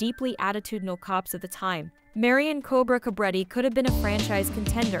other deeply attitudinal cops of the time. Marion Cobra could have been a franchise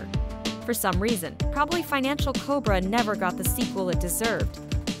contender. For some reason, probably financial Cobra never got the sequel it deserved.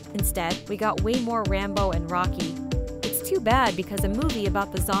 Instead, we got way more Rambo and Rocky. It's too bad because a movie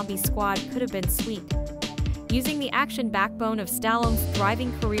about the zombie squad could have been sweet. Using the action backbone of Stallone's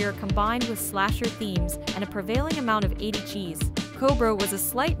thriving career combined with slasher themes and a prevailing amount of 80 cheese, Cobra was a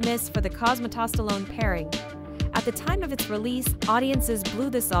slight miss for the Stallone pairing. At the time of its release, audiences blew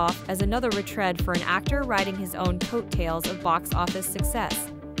this off as another retread for an actor riding his own coattails of box office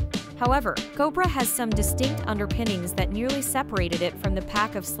success. However, Cobra has some distinct underpinnings that nearly separated it from the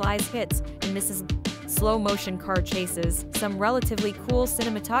pack of Sly's hits and misses: slow-motion car chases, some relatively cool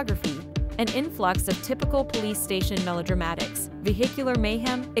cinematography, an influx of typical police station melodramatics, vehicular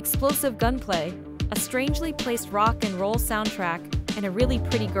mayhem, explosive gunplay, a strangely placed rock and roll soundtrack, and a really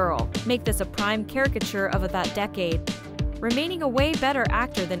pretty girl make this a prime caricature of that decade. Remaining a way better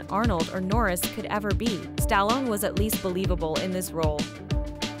actor than Arnold or Norris could ever be, Stallone was at least believable in this role.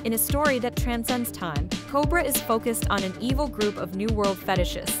 In a story that transcends time, Cobra is focused on an evil group of New World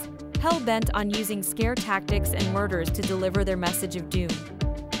fetishists, hell-bent on using scare tactics and murders to deliver their message of doom.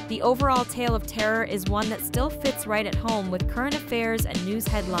 The overall tale of terror is one that still fits right at home with current affairs and news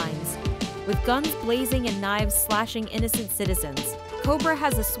headlines. With guns blazing and knives slashing innocent citizens, Cobra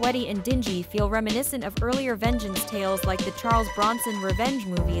has a sweaty and dingy feel reminiscent of earlier vengeance tales like the Charles Bronson revenge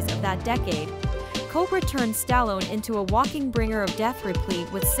movies of that decade. Cobra turns Stallone into a walking bringer of death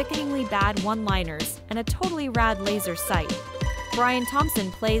replete with sickeningly bad one-liners and a totally rad laser sight. Brian Thompson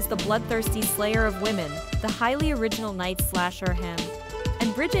plays the bloodthirsty slayer of women, the highly original night slasher Ham.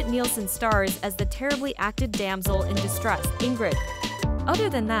 And Brigitte Nielsen stars as the terribly acted damsel in distress, Ingrid. Other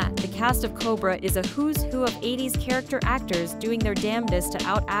than that, the cast of Cobra is a who's who of 80s character actors doing their damnedest to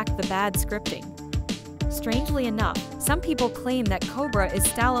outact the bad scripting. Strangely enough, some people claim that Cobra is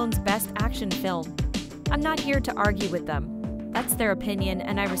Stallone's best action film. I'm not here to argue with them. That's their opinion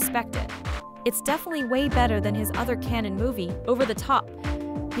and I respect it. It's definitely way better than his other canon movie, Over the Top.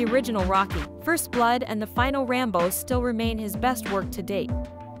 The original Rocky, First Blood, and the final Rambo still remain his best work to date.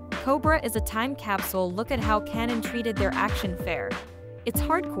 Cobra is a time capsule look at how canon treated their action fare. It's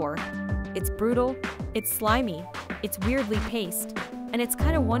hardcore, it's brutal, it's slimy, it's weirdly paced, and it's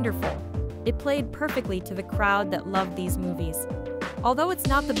kind of wonderful. It played perfectly to the crowd that loved these movies. Although it's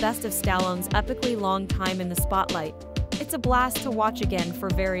not the best of Stallone's epically long time in the spotlight, it's a blast to watch again for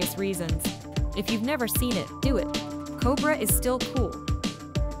various reasons. If you've never seen it, do it. Cobra is still cool.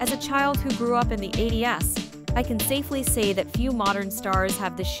 As a child who grew up in the 80s, I can safely say that few modern stars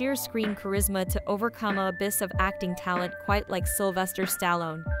have the sheer screen charisma to overcome an abyss of acting talent quite like Sylvester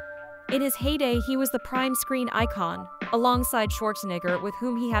Stallone. In his heyday, he was the prime screen icon, alongside Schwarzenegger, with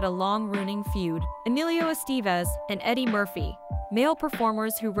whom he had a long-running feud, Emilio Estevez, and Eddie Murphy, male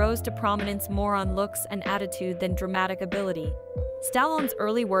performers who rose to prominence more on looks and attitude than dramatic ability. Stallone's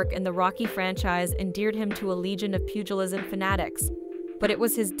early work in the Rocky franchise endeared him to a legion of pugilism fanatics, but it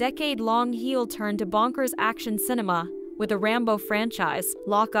was his decade-long heel turn to bonkers action cinema, with the Rambo franchise,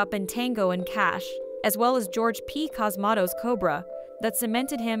 Lock Up and Tango and Cash, as well as George P. Cosmato's Cobra, that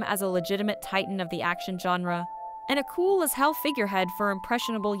cemented him as a legitimate titan of the action genre, and a cool-as-hell figurehead for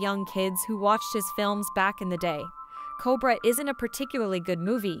impressionable young kids who watched his films back in the day. Cobra isn't a particularly good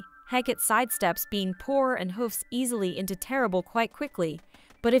movie. Heck, it sidesteps being poor and hoofs easily into terrible quite quickly.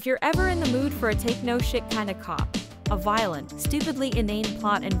 But if you're ever in the mood for a take-no-shit kind of cop, a violent, stupidly inane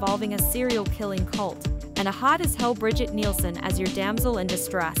plot involving a serial-killing cult, and a hot-as-hell Brigitte Nielsen as your damsel in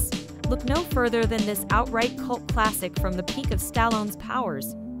distress, look no further than this outright cult classic from the peak of Stallone's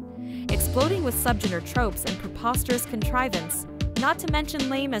powers. Exploding with subgenre tropes and preposterous contrivance, not to mention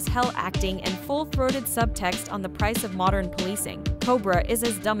lame-as-hell acting and full-throated subtext on the price of modern policing, Cobra is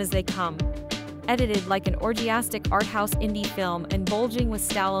as dumb as they come. Edited like an orgiastic arthouse indie film and bulging with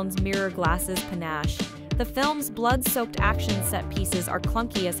Stallone's mirror glasses panache, the film's blood-soaked action set pieces are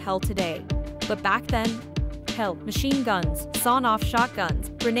clunky as hell today. But back then, hell, machine guns, sawn-off shotguns,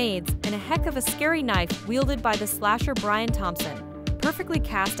 grenades, and a heck of a scary knife wielded by the slasher Brian Thompson. Perfectly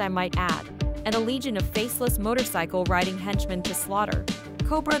cast, I might add, and a legion of faceless motorcycle-riding henchmen to slaughter.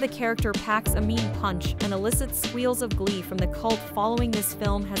 Cobra the character packs a mean punch and elicits squeals of glee from the cult following this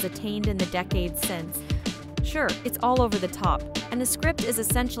film has attained in the decades since. Sure, it's all over the top, and the script is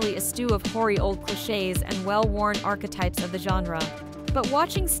essentially a stew of hoary old cliches and well-worn archetypes of the genre. But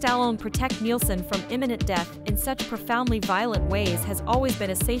watching Stallone protect Nielsen from imminent death in such profoundly violent ways has always been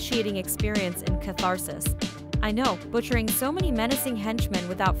a satiating experience and catharsis. I know, butchering so many menacing henchmen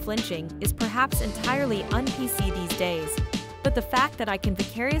without flinching is perhaps entirely un-PC these days, but the fact that I can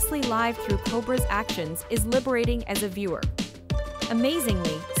vicariously live through Cobra's actions is liberating as a viewer.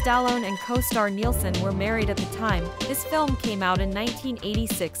 Amazingly, Stallone and co-star Nielsen were married at the time this film came out in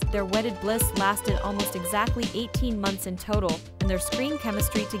 1986. Their wedded bliss lasted almost exactly 18 months in total, and their screen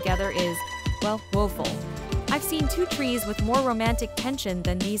chemistry together is, well, woeful. I've seen two trees with more romantic tension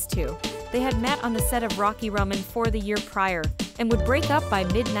than these two. They had met on the set of Rocky Roman IV the year prior, and would break up by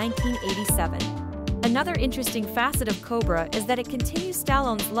mid-1987. Another interesting facet of Cobra is that it continues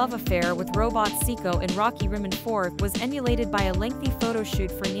Stallone's love affair with robot Seiko in Rocky Roman IV was emulated by a lengthy photo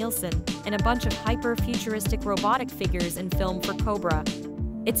shoot for Nielsen and a bunch of hyper-futuristic robotic figures in film for Cobra.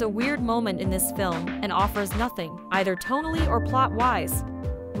 It's a weird moment in this film and offers nothing, either tonally or plot-wise.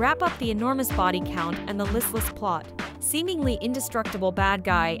 Wrap up the enormous body count and the listless plot. Seemingly indestructible bad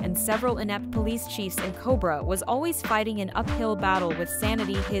guy and several inept police chiefs in Cobra was always fighting an uphill battle with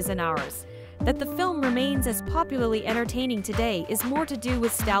sanity his and ours. That the film remains as popularly entertaining today is more to do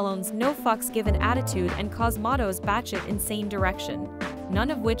with Stallone's no-fucks-given attitude and Cosmato's batshit insane direction,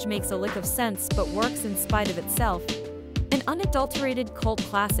 none of which makes a lick of sense but works in spite of itself. An unadulterated cult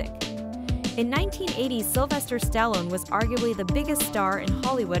classic. In 1980, Sylvester Stallone was arguably the biggest star in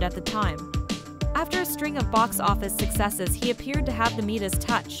Hollywood at the time. After a string of box office successes, he appeared to have the Midas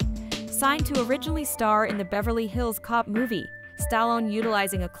touch. Signed to originally star in the Beverly Hills Cop movie, Stallone,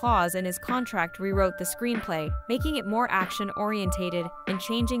 utilizing a clause in his contract, rewrote the screenplay, making it more action-orientated and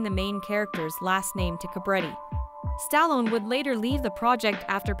changing the main character's last name to Cabretti. Stallone would later leave the project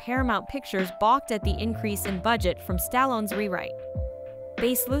after Paramount Pictures balked at the increase in budget from Stallone's rewrite.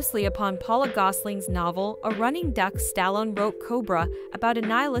 Based loosely upon Paula Gosling's novel A Running Duck, Stallone wrote Cobra about a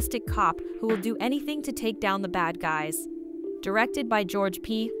nihilistic cop who will do anything to take down the bad guys. Directed by George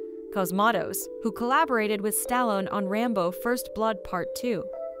P. Cosmatos, who collaborated with Stallone on Rambo First Blood Part 2.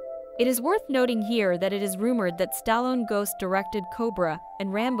 It is worth noting here that it is rumored that Stallone ghost-directed Cobra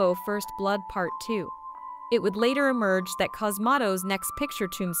and Rambo First Blood Part 2. It would later emerge that Cosmatos' next picture,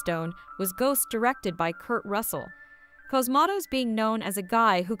 Tombstone, was ghost-directed by Kurt Russell. Cosmatos being known as a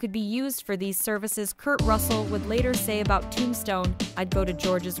guy who could be used for these services, Kurt Russell would later say about Tombstone, "I'd go to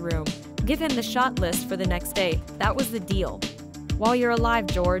George's room. Give him the shot list for the next day. That was the deal. While you're alive,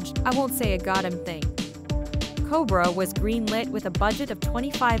 George, I won't say a goddamn thing." Cobra was greenlit with a budget of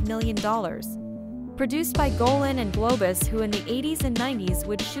 $25 million. Produced by Golan and Globus, who in the 80s and 90s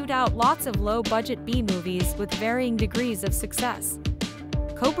would shoot out lots of low-budget B-movies with varying degrees of success.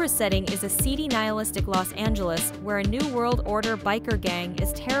 Cobra's setting is a seedy, nihilistic Los Angeles where a New World Order biker gang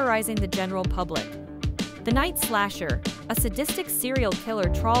is terrorizing the general public. The night slasher, a sadistic serial killer,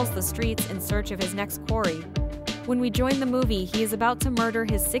 trawls the streets in search of his next quarry. When we join the movie, he is about to murder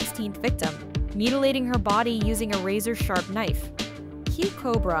his 16th victim, mutilating her body using a razor-sharp knife. Cue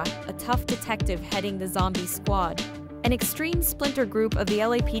Cobra, a tough detective heading the zombie squad, an extreme splinter group of the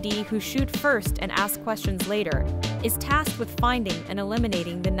LAPD who shoot first and ask questions later, is tasked with finding and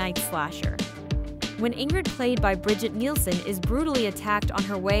eliminating the night slasher. When Ingrid, played by Brigitte Nielsen, is brutally attacked on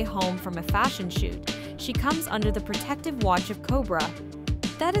her way home from a fashion shoot, she comes under the protective watch of Cobra.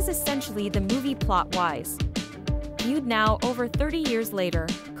 That is essentially the movie plot-wise. Viewed now, over 30 years later,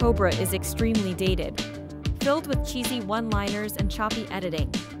 Cobra is extremely dated, filled with cheesy one-liners and choppy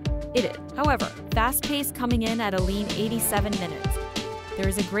editing. It is, however, fast-paced, coming in at a lean 87 minutes. There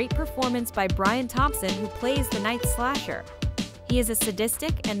is a great performance by Brian Thompson, who plays the night slasher. He is a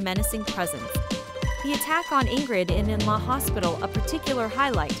sadistic and menacing presence. The attack on Ingrid in the hospital, a particular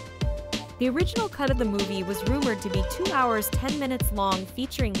highlight. The original cut of the movie was rumored to be 2 hours 10 minutes long,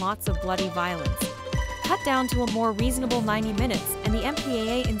 featuring lots of bloody violence. Cut down to a more reasonable 90 minutes, and the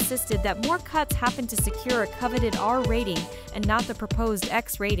MPAA insisted that more cuts happened to secure a coveted R rating and not the proposed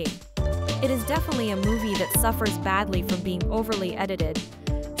X rating. It is definitely a movie that suffers badly from being overly edited.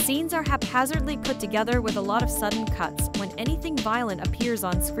 Scenes are haphazardly put together with a lot of sudden cuts when anything violent appears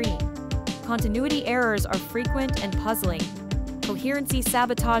on screen. Continuity errors are frequent and puzzling. Coherency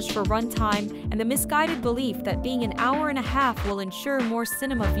sabotage for runtime, and the misguided belief that being an hour and a half will ensure more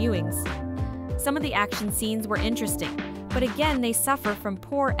cinema viewings. Some of the action scenes were interesting, but again they suffer from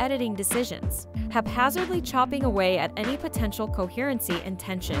poor editing decisions, haphazardly chopping away at any potential coherency and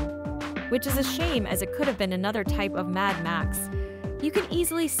tension. Which is a shame, as it could have been another type of Mad Max. You can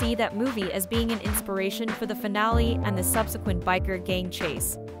easily see that movie as being an inspiration for the finale and the subsequent biker gang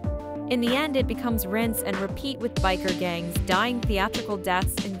chase. In the end, it becomes rinse and repeat, with biker gangs dying theatrical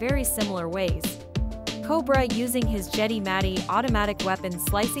deaths in very similar ways. Cobra using his Jetty Matty automatic weapon,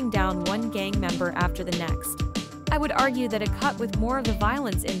 slicing down one gang member after the next. I would argue that a cut with more of the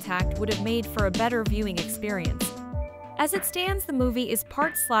violence intact would have made for a better viewing experience. As it stands, the movie is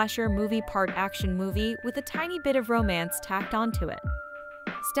part slasher movie, part action movie, with a tiny bit of romance tacked onto it.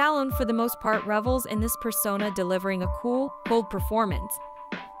 Stallone, for the most part, revels in this persona, delivering a cool, cold performance.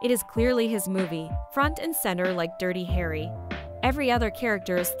 It is clearly his movie, front and center like Dirty Harry. Every other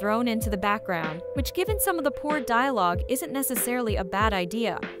character is thrown into the background, which, given some of the poor dialogue, isn't necessarily a bad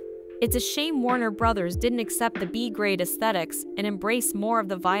idea. It's a shame Warner Brothers didn't accept the B-grade aesthetics and embrace more of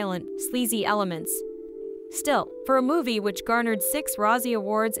the violent, sleazy elements. Still, for a movie which garnered 6 Razzie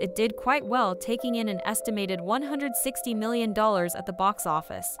Awards, it did quite well, taking in an estimated $160 million at the box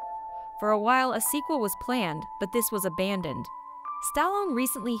office. For a while, a sequel was planned, but this was abandoned. Stallone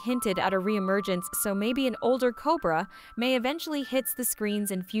recently hinted at a reemergence, so maybe an older Cobra may eventually hit the screens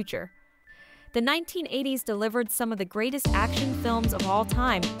in future. The 1980s delivered some of the greatest action films of all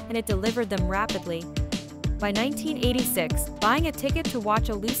time, and it delivered them rapidly. By 1986, buying a ticket to watch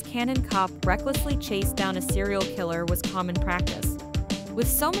a loose cannon cop recklessly chase down a serial killer was common practice. With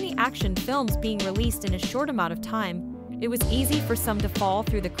so many action films being released in a short amount of time, it was easy for some to fall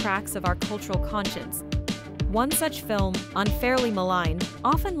through the cracks of our cultural conscience. One such film, unfairly maligned,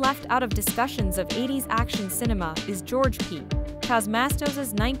 often left out of discussions of 80s action cinema, is George P.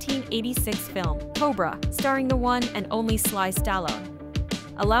 Cosmatos' 1986 film, Cobra, starring the one and only Sly Stallone.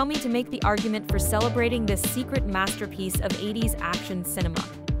 Allow me to make the argument for celebrating this secret masterpiece of 80s action cinema.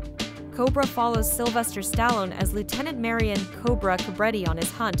 Cobra follows Sylvester Stallone as Lieutenant Marion Cobra Cabretti on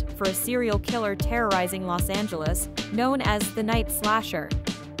his hunt for a serial killer terrorizing Los Angeles, known as the Night Slasher.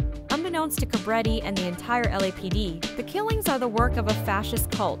 Unbeknownst to Cabretti and the entire LAPD, the killings are the work of a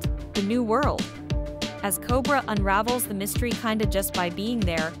fascist cult, the New World. As Cobra unravels the mystery kinda just by being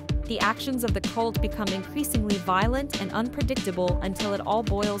there, the actions of the cult become increasingly violent and unpredictable until it all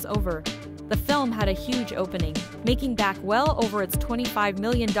boils over. The film had a huge opening, making back well over its $25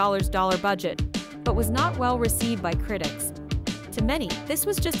 million budget, but was not well received by critics. To many, this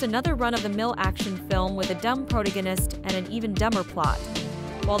was just another run-of-the-mill action film with a dumb protagonist and an even dumber plot.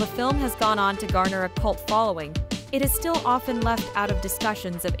 While the film has gone on to garner a cult following, it is still often left out of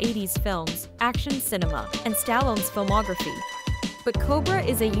discussions of 80s films, action cinema, and Stallone's filmography. But Cobra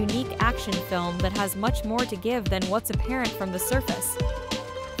is a unique action film that has much more to give than what's apparent from the surface.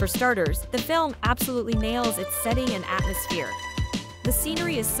 For starters, the film absolutely nails its setting and atmosphere. The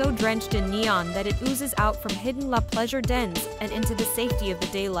scenery is so drenched in neon that it oozes out from hidden La Pleasure dens and into the safety of the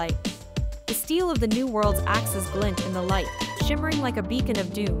daylight. The steel of the New World's axes glint in the light, shimmering like a beacon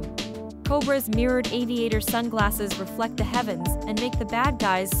of doom. Cobra's mirrored aviator sunglasses reflect the heavens and make the bad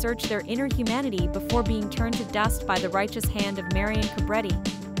guys search their inner humanity before being turned to dust by the righteous hand of Marion Cabretti.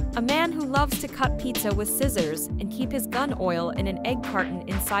 a man who loves to cut pizza with scissors and keep his gun oil in an egg carton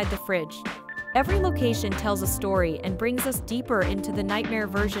inside the fridge. Every location tells a story and brings us deeper into the nightmare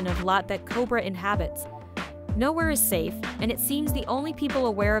version of lot that Cobra inhabits. Nowhere is safe, and it seems the only people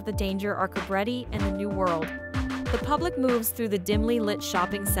aware of the danger are Cobretti and the New World. The public moves through the dimly lit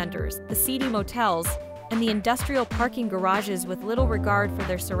shopping centers, the seedy motels, and the industrial parking garages with little regard for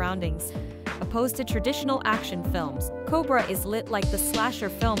their surroundings. Opposed to traditional action films, Cobra is lit like the slasher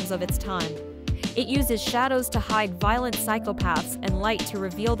films of its time. It uses shadows to hide violent psychopaths and light to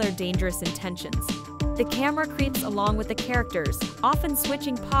reveal their dangerous intentions. The camera creeps along with the characters, often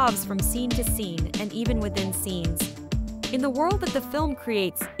switching paths from scene to scene and even within scenes. In the world that the film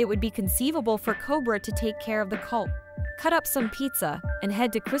creates, it would be conceivable for Cobra to take care of the cult, cut up some pizza, and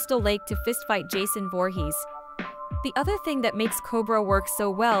head to Crystal Lake to fistfight Jason Voorhees. The other thing that makes Cobra work so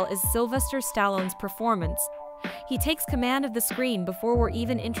well is Sylvester Stallone's performance. He takes command of the screen before we're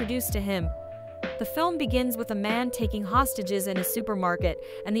even introduced to him. The film begins with a man taking hostages in a supermarket,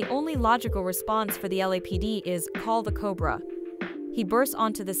 and the only logical response for the LAPD is, "Call the Cobra." He bursts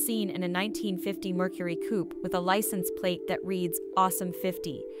onto the scene in a 1950 Mercury coupe with a license plate that reads, "Awesome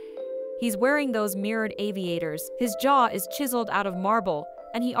 50. He's wearing those mirrored aviators, his jaw is chiseled out of marble,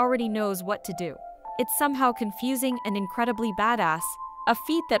 and he already knows what to do. It's somehow confusing and incredibly badass, a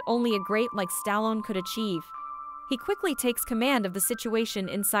feat that only a great like Stallone could achieve. He quickly takes command of the situation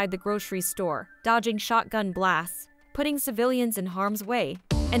inside the grocery store, dodging shotgun blasts, putting civilians in harm's way,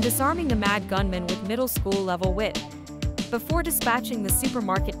 and disarming the mad gunman with middle school-level wit. Before dispatching the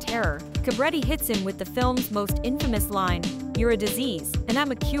supermarket terror, Cobretti hits him with the film's most infamous line, "You're a disease, and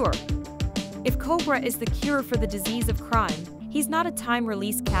I'm a cure." If Cobra is the cure for the disease of crime, he's not a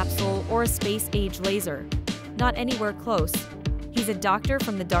time-release capsule or a space-age laser. Not anywhere close. He's a doctor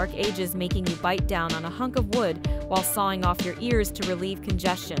from the dark ages making you bite down on a hunk of wood while sawing off your ears to relieve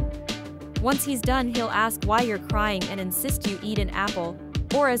congestion. Once he's done, he'll ask why you're crying and insist you eat an apple,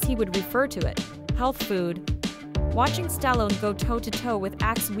 or as he would refer to it, health food. Watching Stallone go toe-to-toe with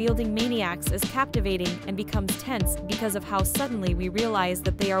axe-wielding maniacs is captivating and becomes tense because of how suddenly we realize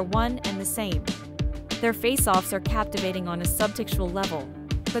that they are one and the same. Their face-offs are captivating on a subtextual level,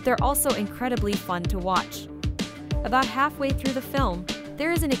 but they're also incredibly fun to watch. About halfway through the film,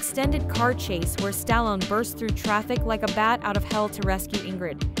 there is an extended car chase where Stallone bursts through traffic like a bat out of hell to rescue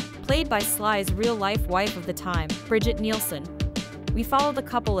Ingrid, played by Sly's real-life wife of the time, Brigitte Nielsen. We follow the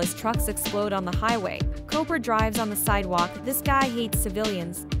couple as trucks explode on the highway. Cobra drives on the sidewalk. This guy hates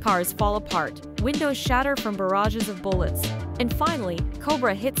civilians. Cars fall apart. Windows shatter from barrages of bullets. And finally,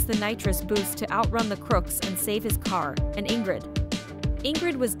 Cobra hits the nitrous boost to outrun the crooks and save his car and Ingrid.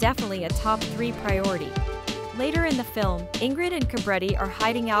 Ingrid was definitely a top 3 priority. Later in the film, Ingrid and Cobretti are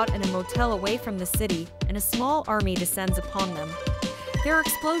hiding out in a motel away from the city, and a small army descends upon them. There are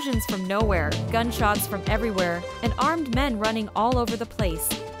explosions from nowhere, gunshots from everywhere, and armed men running all over the place.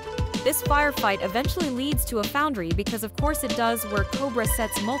 This firefight eventually leads to a foundry because of course it does, where Cobra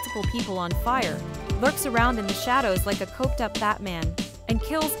sets multiple people on fire, lurks around in the shadows like a coked-up Batman, and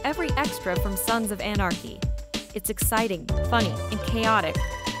kills every extra from Sons of Anarchy. It's exciting, funny, and chaotic.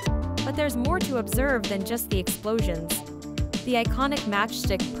 But there's more to observe than just the explosions. The iconic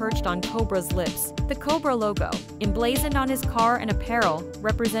matchstick perched on Cobra's lips, the Cobra logo, emblazoned on his car and apparel,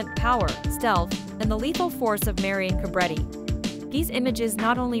 represent power, stealth, and the lethal force of Marion Cobretti. These images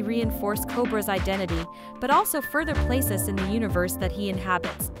not only reinforce Cobra's identity, but also further place us in the universe that he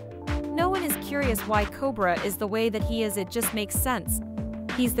inhabits. No one is curious why Cobra is the way that he is, it just makes sense.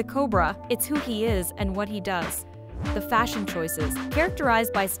 He's the Cobra, it's who he is and what he does. The fashion choices,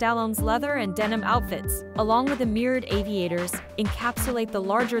 characterized by Stallone's leather and denim outfits, along with the mirrored aviators, encapsulate the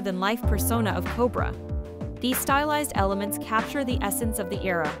larger-than-life persona of Cobra. These stylized elements capture the essence of the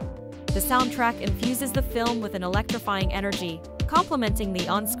era. The soundtrack infuses the film with an electrifying energy, complementing the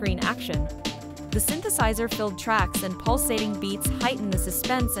on-screen action. The synthesizer-filled tracks and pulsating beats heighten the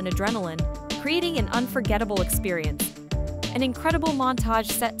suspense and adrenaline, creating an unforgettable experience. An incredible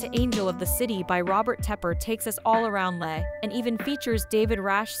montage set to Angel of the City by Robert Tepper takes us all around Leh, and even features David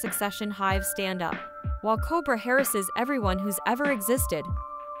Rash's Succession Hive stand-up, while Cobra harasses everyone who's ever existed.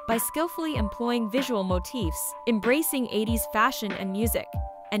 By skillfully employing visual motifs, embracing 80s fashion and music,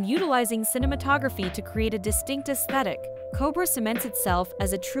 and utilizing cinematography to create a distinct aesthetic, Cobra cements itself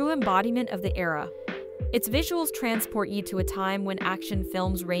as a true embodiment of the era. Its visuals transport you to a time when action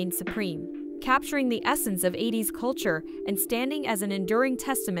films reigned supreme, capturing the essence of 80s culture and standing as an enduring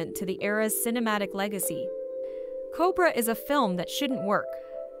testament to the era's cinematic legacy. Cobra is a film that shouldn't work.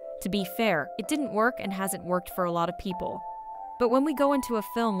 To be fair, it didn't work and hasn't worked for a lot of people. But when we go into a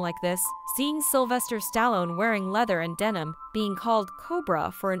film like this, seeing Sylvester Stallone wearing leather and denim, being called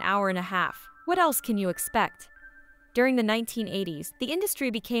Cobra for an hour and a half, what else can you expect? During the 1980s, the industry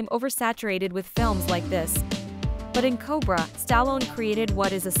became oversaturated with films like this. But in Cobra, Stallone created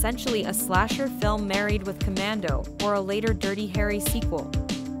what is essentially a slasher film married with Commando, or a later Dirty Harry sequel.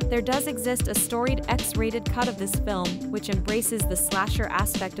 There does exist a storied X-rated cut of this film, which embraces the slasher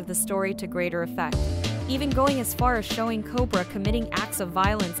aspect of the story to greater effect, even going as far as showing Cobra committing acts of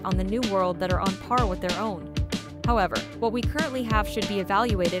violence on the new world that are on par with their own. However, what we currently have should be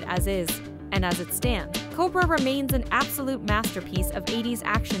evaluated as is, and as it stands, Cobra remains an absolute masterpiece of 80s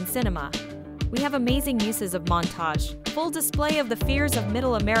action cinema. We have amazing uses of montage, full display of the fears of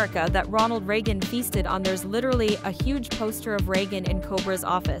middle America that Ronald Reagan feasted on. There's literally a huge poster of Reagan in Cobra's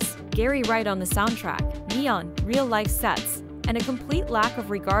office, Gary Wright on the soundtrack, neon, real-life sets, and a complete lack of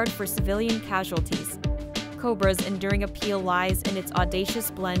regard for civilian casualties. Cobra's enduring appeal lies in its audacious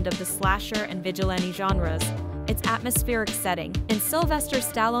blend of the slasher and vigilante genres, its atmospheric setting, and Sylvester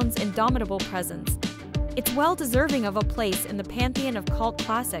Stallone's indomitable presence. It's well deserving of a place in the pantheon of cult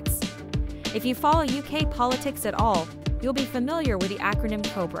classics. If you follow UK politics at all, you'll be familiar with the acronym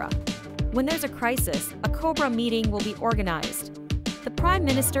Cobra. When there's a crisis, a Cobra meeting will be organized. The Prime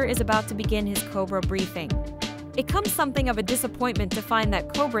Minister is about to begin his Cobra briefing. It comes something of a disappointment to find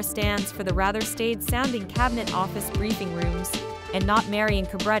that Cobra stands for the rather staid-sounding cabinet office briefing rooms, and not Marion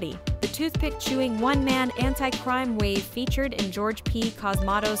Cobretti, the toothpick-chewing one-man anti-crime wave featured in George P.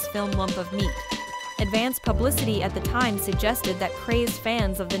 Cosmato's film Lump of Meat. Advanced publicity at the time suggested that crazed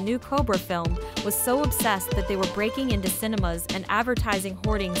fans of the new Cobra film was so obsessed that they were breaking into cinemas and advertising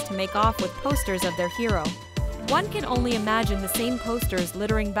hoardings to make off with posters of their hero. One can only imagine the same posters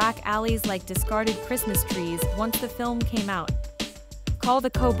littering back alleys like discarded Christmas trees once the film came out. Call the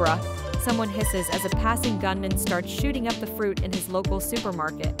Cobra, someone hisses as a passing gunman starts shooting up the fruit in his local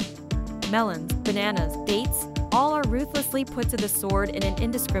supermarket. Melons, bananas, dates, all are ruthlessly put to the sword in an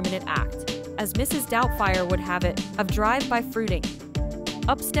indiscriminate act, as Mrs. Doubtfire would have it, of drive-by fruiting.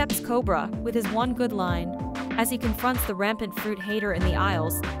 Up steps Cobra with his one good line. As he confronts the rampant fruit hater in the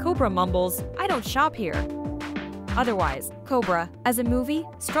aisles, Cobra mumbles, "I don't shop here." Otherwise, Cobra, as a movie,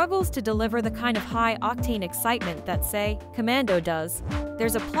 struggles to deliver the kind of high-octane excitement that, say, Commando does.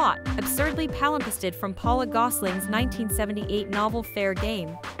 There's a plot, absurdly palimpsested from Paula Gosling's 1978 novel Fair Game,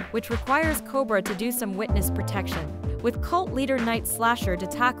 which requires Cobra to do some witness protection, with cult leader Night Slasher to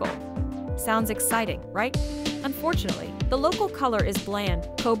tackle. Sounds exciting, right? Unfortunately, the local color is bland.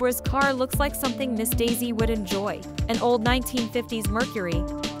 Cobra's car looks like something Miss Daisy would enjoy, an old 1950s Mercury,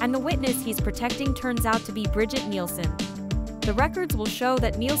 and the witness he's protecting turns out to be Brigitte Nielsen. The records will show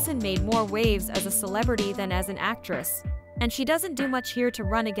that Nielsen made more waves as a celebrity than as an actress, and she doesn't do much here to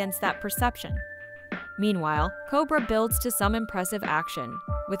run against that perception. Meanwhile, Cobra builds to some impressive action,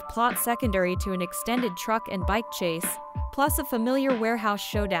 with plot secondary to an extended truck and bike chase, plus a familiar warehouse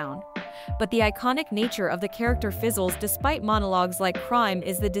showdown. But the iconic nature of the character fizzles despite monologues like "Crime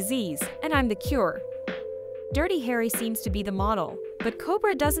is the disease, and I'm the cure." Dirty Harry seems to be the model, but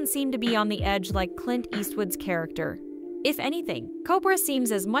Cobra doesn't seem to be on the edge like Clint Eastwood's character. If anything, Cobra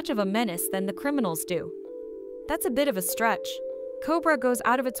seems as much of a menace than the criminals do. That's a bit of a stretch. Cobra goes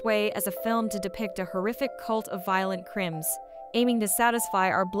out of its way as a film to depict a horrific cult of violent crims, aiming to satisfy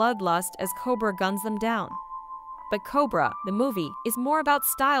our bloodlust as Cobra guns them down. But Cobra, the movie, is more about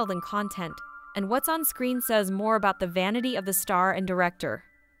style than content, and what's on screen says more about the vanity of the star and director.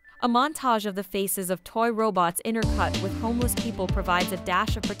 A montage of the faces of toy robots intercut with homeless people provides a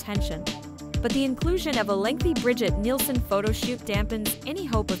dash of pretension, but the inclusion of a lengthy Brigitte Nielsen photo shoot dampens any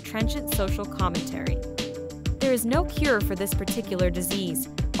hope of trenchant social commentary. There is no cure for this particular disease,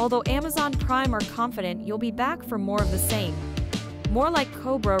 although Amazon Prime are confident you'll be back for more of the same. More Like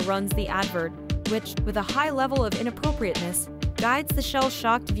Cobra runs the advert, which, with a high level of inappropriateness, guides the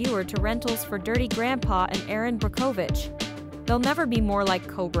shell-shocked viewer to rentals for Dirty Grandpa and Aaron Brockovich. They'll never be more like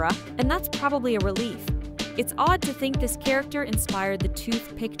Cobra, and that's probably a relief. It's odd to think this character inspired the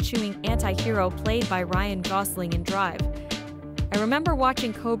toothpick-chewing anti-hero played by Ryan Gosling in Drive. I remember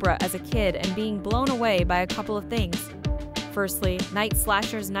watching Cobra as a kid and being blown away by a couple of things. Firstly, Night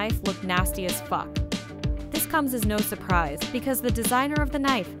Slasher's knife looked nasty as fuck. This comes as no surprise, because the designer of the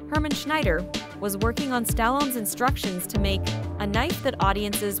knife, Herman Schneider, was working on Stallone's instructions to make a knife that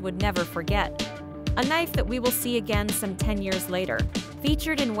audiences would never forget. A knife that we will see again some 10 years later,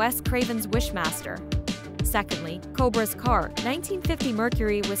 featured in Wes Craven's Wishmaster. Secondly, Cobra's car, 1950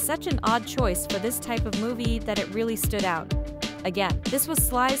 Mercury, was such an odd choice for this type of movie that it really stood out. Again, this was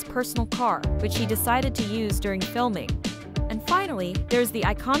Sly's personal car, which he decided to use during filming. And finally, there's the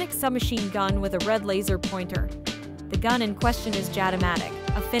iconic submachine gun with a red laser pointer. The gun in question is Jadamatic,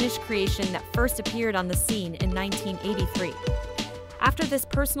 a Finnish creation that first appeared on the scene in 1983. After this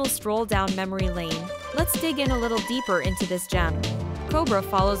personal stroll down memory lane, let's dig in a little deeper into this gem. Cobra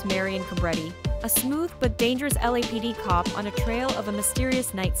follows Marion Cobretti, a smooth but dangerous LAPD cop on a trail of a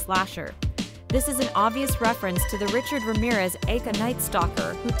mysterious night slasher. This is an obvious reference to the Richard Ramirez Aka Night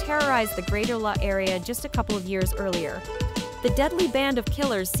Stalker who terrorized the Greater La area just a couple of years earlier. The deadly band of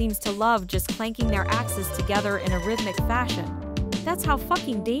killers seems to love just clanking their axes together in a rhythmic fashion. That's how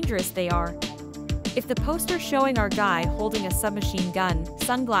fucking dangerous they are. If the poster showing our guy holding a submachine gun,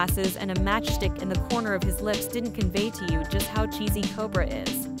 sunglasses, and a matchstick in the corner of his lips didn't convey to you just how cheesy Cobra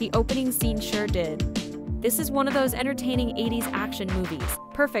is, the opening scene sure did. This is one of those entertaining 80s action movies,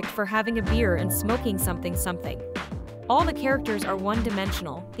 perfect for having a beer and smoking something. All the characters are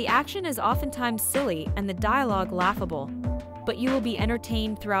one-dimensional, the action is oftentimes silly, and the dialogue laughable. But you will be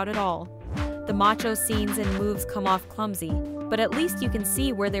entertained throughout it all. The macho scenes and moves come off clumsy, but at least you can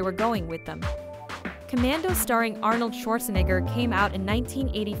see where they were going with them. Commando starring Arnold Schwarzenegger came out in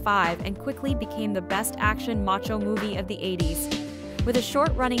 1985 and quickly became the best action macho movie of the 80s. With a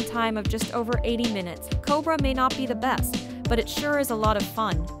short running time of just over 80 minutes, Cobra may not be the best, but it sure is a lot of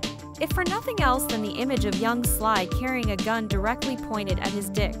fun. If for nothing else than the image of young Sly carrying a gun directly pointed at his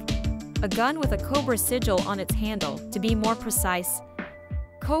dick. A gun with a Cobra sigil on its handle, to be more precise.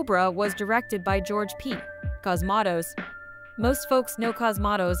 Cobra was directed by George P. Cosmatos. Most folks know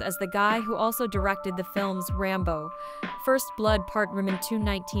Cosmatos as the guy who also directed the films Rambo, First Blood Part 2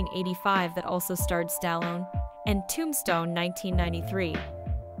 1985 that also starred Stallone, and Tombstone 1993.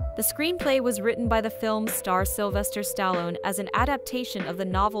 The screenplay was written by the film's star Sylvester Stallone as an adaptation of the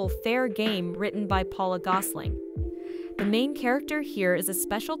novel Fair Game written by Paula Gosling. The main character here is a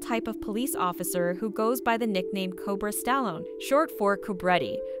special type of police officer who goes by the nickname Cobra Stallone, short for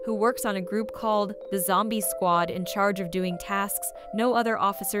Cobretti, who works on a group called the Zombie Squad in charge of doing tasks no other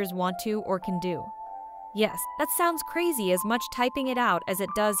officers want to or can do. Yes, that sounds crazy as much typing it out as it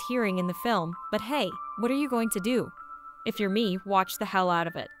does hearing in the film, but hey, what are you going to do? If you're me, watch the hell out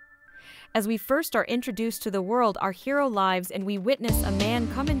of it. As we first are introduced to the world, our hero lives and we witness a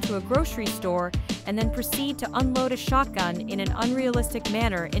man come into a grocery store and then proceed to unload a shotgun in an unrealistic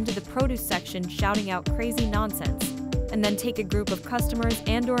manner into the produce section shouting out crazy nonsense, and then take a group of customers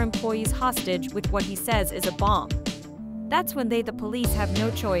and/or employees hostage with what he says is a bomb. That's when they, the police, have no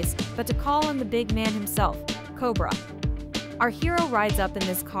choice but to call on the big man himself, Cobra. Our hero rides up in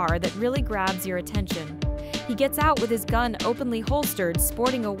this car that really grabs your attention. He gets out with his gun openly holstered,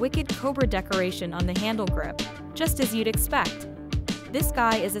 sporting a wicked Cobra decoration on the handle grip, just as you'd expect. This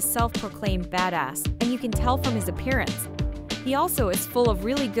guy is a self-proclaimed badass, and you can tell from his appearance. He also is full of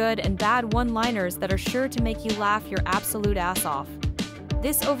really good and bad one-liners that are sure to make you laugh your absolute ass off.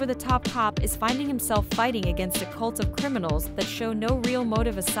 This over-the-top cop is finding himself fighting against a cult of criminals that show no real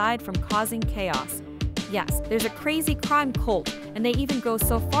motive aside from causing chaos. Yes, there's a crazy crime cult, and they even go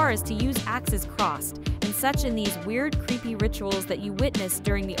so far as to use axes crossed, and such in these weird, creepy rituals that you witness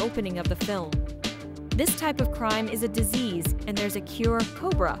during the opening of the film. This type of crime is a disease, and there's a cure,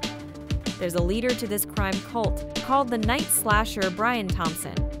 Cobra. There's a leader to this crime cult, called the Night Slasher Brian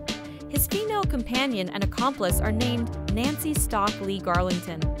Thompson. His female companion and accomplice are named Nancy Stock Lee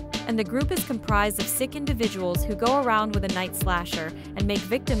Garlington, and the group is comprised of sick individuals who go around with a night slasher and make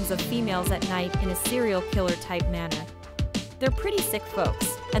victims of females at night in a serial killer type manner. They're pretty sick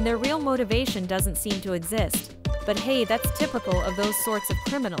folks, and their real motivation doesn't seem to exist, but hey, that's typical of those sorts of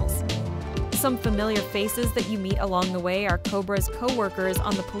criminals. Some familiar faces that you meet along the way are Cobra's co-workers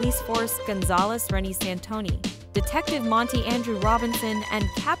on the police force Gonzalez Reni Santoni, Detective Monty Andrew Robinson, and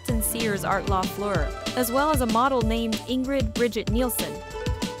Captain Sears Art Lafleur, as well as a model named Ingrid Brigitte Nielsen.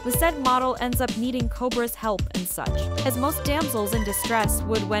 The said model ends up needing Cobra's help and such, as most damsels in distress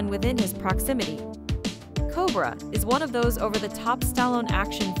would when within his proximity. Cobra is one of those over-the-top Stallone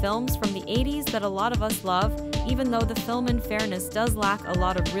action films from the 80s that a lot of us love, even though the film in fairness does lack a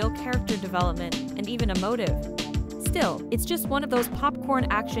lot of real character development and even a motive. Still, it's just one of those popcorn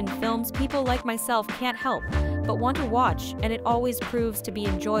action films people like myself can't help but want to watch, and it always proves to be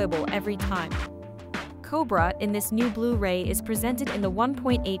enjoyable every time. Cobra in this new Blu-ray is presented in the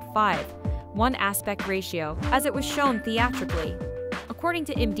 1.85:1 aspect ratio, as it was shown theatrically. According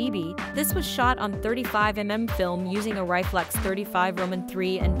to IMDb, this was shot on 35mm film using a Reflex 35 Roman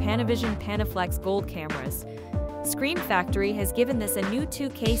 3 and Panavision Panaflex Gold cameras. Scream Factory has given this a new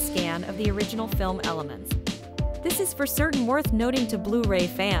 2K scan of the original film elements. This is for certain worth noting to Blu-ray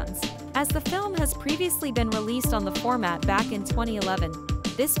fans, as the film has previously been released on the format back in 2011.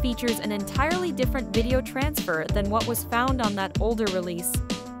 This features an entirely different video transfer than what was found on that older release.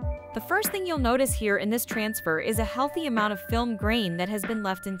 The first thing you'll notice here in this transfer is a healthy amount of film grain that has been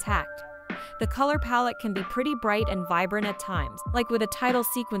left intact. The color palette can be pretty bright and vibrant at times, like with the title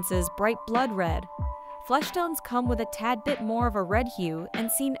sequence's bright blood red. Flesh tones come with a tad bit more of a red hue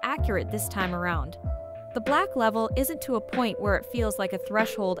and seem accurate this time around. The black level isn't to a point where it feels like a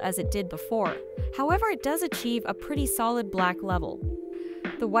threshold as it did before. However, it does achieve a pretty solid black level.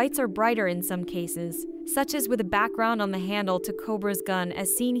 The whites are brighter in some cases, such as with a background on the handle to Cobra's gun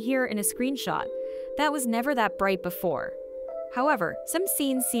as seen here in a screenshot. That was never that bright before. However, some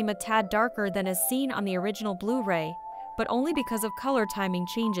scenes seem a tad darker than as seen on the original Blu-ray, but only because of color timing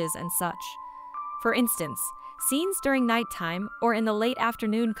changes and such. For instance, scenes during nighttime or in the late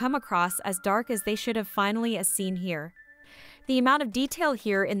afternoon come across as dark as they should have finally as seen here. The amount of detail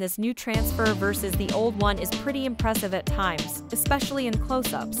here in this new transfer versus the old one is pretty impressive at times, especially in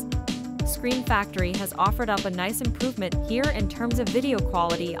close-ups. Screen Factory has offered up a nice improvement here in terms of video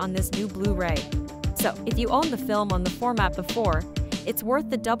quality on this new Blu-ray. So, if you own the film on the format before, it's worth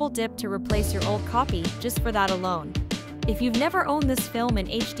the double dip to replace your old copy just for that alone. If you've never owned this film in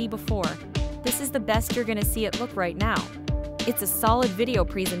HD before, this is the best you're gonna see it look right now. It's a solid video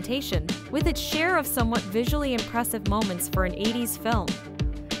presentation, with its share of somewhat visually impressive moments for an 80s film.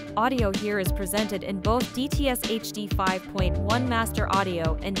 Audio here is presented in both DTS HD 5.1 Master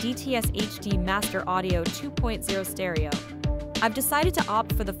Audio and DTS HD Master Audio 2.0 Stereo. I've decided to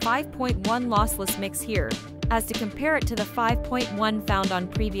opt for the 5.1 lossless mix here, as to compare it to the 5.1 found on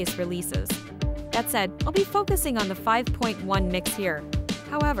previous releases. That said, I'll be focusing on the 5.1 mix here.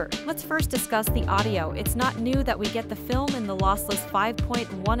 However, let's first discuss the audio. It's not new that we get the film in the lossless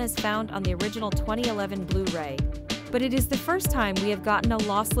 5.1 as found on the original 2011 Blu-ray. But it is the first time we have gotten a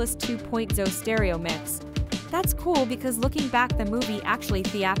lossless 2.0 stereo mix. That's cool because looking back, the movie actually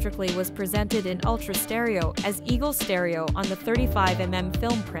theatrically was presented in ultra stereo as Eagle Stereo on the 35mm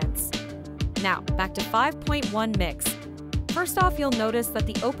film prints. Now, back to 5.1 mix. First off, you'll notice that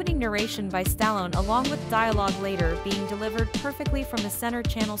the opening narration by Stallone along with dialogue later being delivered perfectly from the center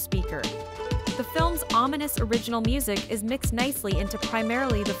channel speaker. The film's ominous original music is mixed nicely into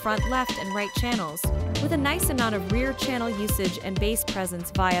primarily the front left and right channels, with a nice amount of rear channel usage and bass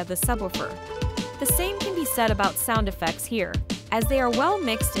presence via the subwoofer. The same can be said about sound effects here, as they are well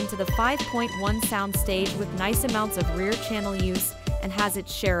mixed into the 5.1 sound stage with nice amounts of rear channel use and has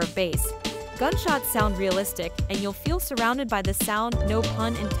its share of bass. Gunshots sound realistic, and you'll feel surrounded by the sound, no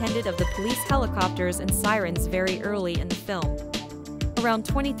pun intended, of the police helicopters and sirens very early in the film. Around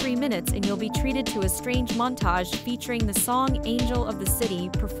 23 minutes and you'll be treated to a strange montage featuring the song Angel of the City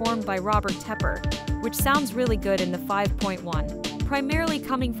performed by Robert Tepper, which sounds really good in the 5.1, primarily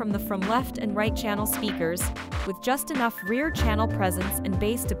coming from the left and right channel speakers, with just enough rear channel presence and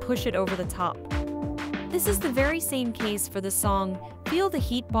bass to push it over the top. This is the very same case for the song Feel the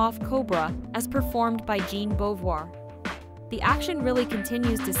Heat Boff Cobra, as performed by Jean Beauvoir. The action really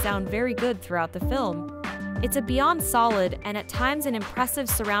continues to sound very good throughout the film. It's a beyond solid and at times an impressive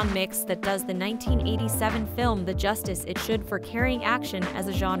surround mix that does the 1987 film the justice it should for carrying action as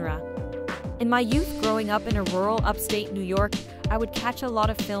a genre. In my youth growing up in a rural upstate New York, I would catch a lot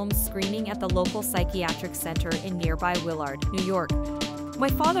of films screening at the local psychiatric center in nearby Willard, New York. My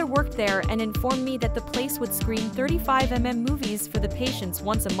father worked there and informed me that the place would screen 35mm movies for the patients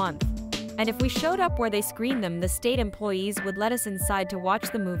once a month. And if we showed up where they screened them, the state employees would let us inside to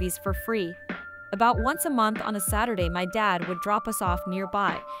watch the movies for free. About once a month on a Saturday, my dad would drop us off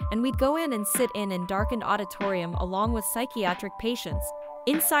nearby, and we'd go in and sit in a darkened auditorium along with psychiatric patients.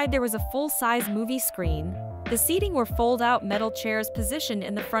 Inside there was a full-size movie screen. The seating were fold-out metal chairs positioned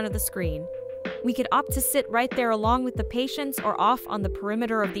in the front of the screen. We could opt to sit right there along with the patients or off on the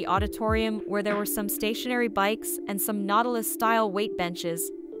perimeter of the auditorium where there were some stationary bikes and some Nautilus-style weight benches.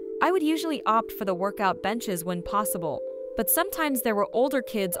 I would usually opt for the workout benches when possible, but sometimes there were older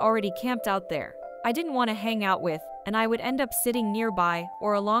kids already camped out there I didn't want to hang out with, and I would end up sitting nearby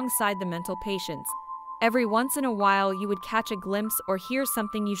or alongside the mental patients. Every once in a while you would catch a glimpse or hear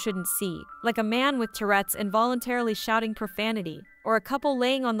something you shouldn't see, like a man with Tourette's involuntarily shouting profanity, or a couple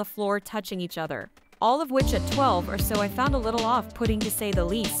laying on the floor touching each other. All of which at 12 or so I found a little off-putting to say the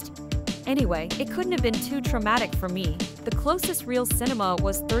least. Anyway, it couldn't have been too traumatic for me. The closest real cinema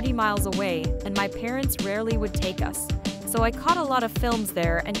was 30 miles away, and my parents rarely would take us. So I caught a lot of films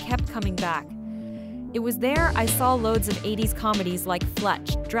there and kept coming back. It was there I saw loads of 80s comedies like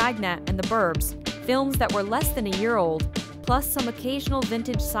Fletch, Dragnet, and The Burbs, films that were less than a year old, plus some occasional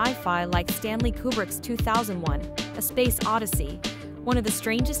vintage sci-fi like Stanley Kubrick's 2001, A Space Odyssey. One of the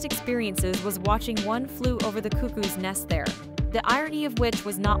strangest experiences was watching One Flew Over the Cuckoo's Nest there, the irony of which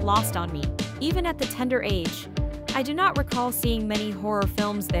was not lost on me, even at the tender age. I do not recall seeing many horror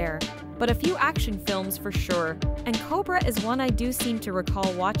films there, but a few action films for sure, and Cobra is one I do seem to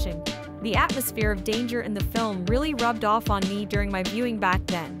recall watching. The atmosphere of danger in the film really rubbed off on me during my viewing back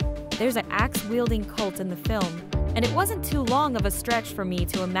then. There's an axe-wielding cult in the film, and it wasn't too long of a stretch for me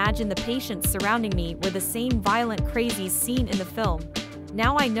to imagine the patients surrounding me were the same violent crazies seen in the film.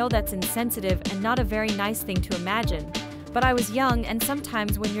 Now I know that's insensitive and not a very nice thing to imagine, but I was young, and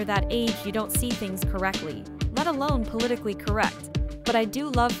sometimes when you're that age you don't see things correctly, let alone politically correct. But I do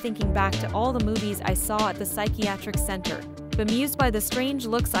love thinking back to all the movies I saw at the psychiatric center, bemused by the strange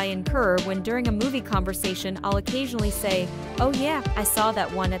looks I incur when during a movie conversation I'll occasionally say, "Oh yeah, I saw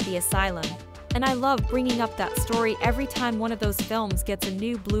that one at the asylum." And I love bringing up that story every time one of those films gets a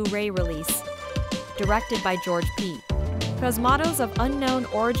new Blu-ray release. Directed by George P. Cosmatos of unknown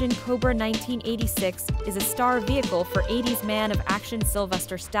origin, Cobra 1986 is a star vehicle for 80s man of action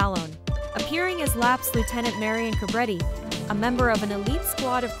Sylvester Stallone. Appearing as lapsed Lieutenant Marion Cobretti, a member of an elite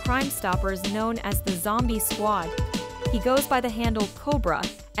squad of Crime Stoppers known as the Zombie Squad. He goes by the handle Cobra,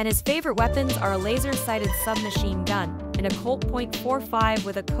 and his favorite weapons are a laser-sighted submachine gun and a Colt .45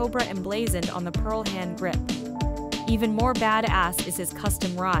 with a Cobra emblazoned on the pearl hand grip. Even more badass is his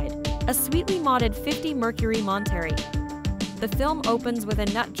custom ride, a sweetly modded 50 Mercury Monterey. The film opens with a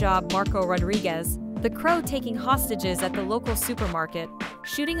nutjob Marco Rodriguez, the Crow, taking hostages at the local supermarket,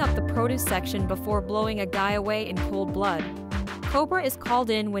 shooting up the produce section before blowing a guy away in cold blood. Cobra is called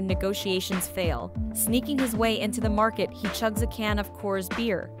in when negotiations fail. Sneaking his way into the market, he chugs a can of Coors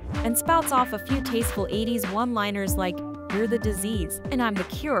beer and spouts off a few tasteful 80s one-liners like, "You're the disease, and I'm the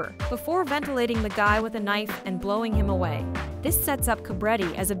cure," before ventilating the guy with a knife and blowing him away. This sets up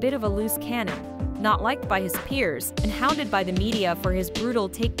Cobretti as a bit of a loose cannon, not liked by his peers and hounded by the media for his brutal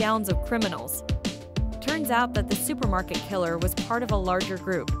takedowns of criminals. Turns out that the supermarket killer was part of a larger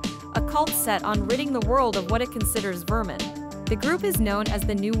group, a cult set on ridding the world of what it considers vermin. The group is known as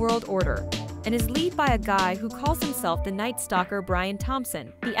the New World Order, and is led by a guy who calls himself the Night Stalker Brian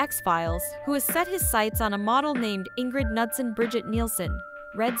Thompson, the X-Files, who has set his sights on a model named Ingrid Knudsen Brigitte Nielsen,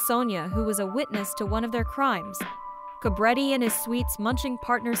 Red Sonja, who was a witness to one of their crimes. Cobretti and his suite's munching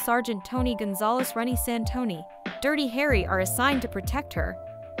partner Sergeant Tony Gonzalez Reni Santoni, Dirty Harry, are assigned to protect her,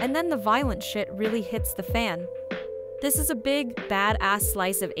 and then the violent shit really hits the fan. This is a big, badass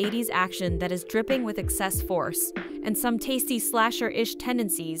slice of 80s action that is dripping with excess force, and some tasty slasher-ish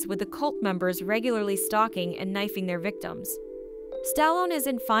tendencies, with the cult members regularly stalking and knifing their victims. Stallone is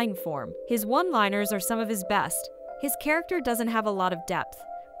in fine form. His one-liners are some of his best. His character doesn't have a lot of depth,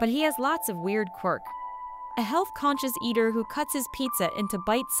 but he has lots of weird quirk. A health-conscious eater who cuts his pizza into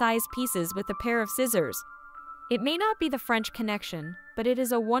bite-sized pieces with a pair of scissors. It may not be the French Connection, but it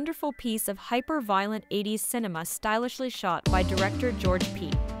is a wonderful piece of hyper-violent 80s cinema stylishly shot by director George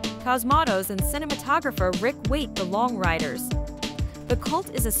P. Cosmatos and cinematographer Rick Waite, the Long Riders. The cult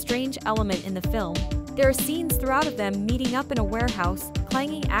is a strange element in the film. There are scenes throughout of them meeting up in a warehouse,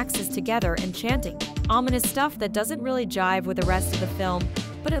 clanging axes together and chanting. Ominous stuff that doesn't really jive with the rest of the film,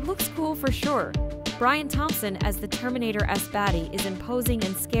 but it looks cool for sure. Brian Thompson as the Terminator-esque baddie is imposing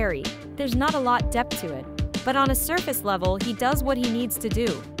and scary. There's not a lot depth to it, but on a surface level he does what he needs to do.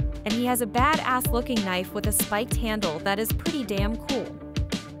 And he has a badass looking knife with a spiked handle that is pretty damn cool.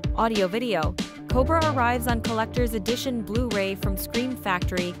 Audio video. Cobra arrives on Collector's Edition Blu-ray from Scream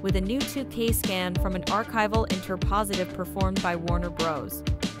Factory with a new 2K scan from an archival interpositive performed by Warner Bros.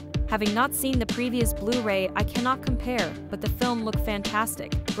 Having not seen the previous Blu-ray, I cannot compare, but the film looked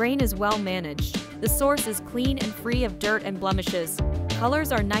fantastic. Grain is well managed. The source is clean and free of dirt and blemishes.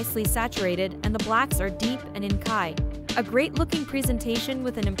 Colors are nicely saturated, and the blacks are deep and in kai. A great-looking presentation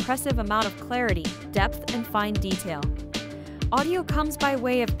with an impressive amount of clarity, depth, and fine detail. Audio comes by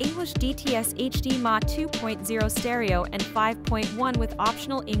way of English DTS HD Ma 2.0 stereo and 5.1 with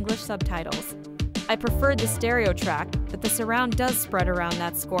optional English subtitles. I preferred the stereo track, but the surround does spread around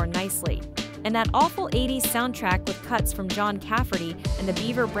that score nicely. And that awful 80s soundtrack with cuts from John Cafferty and the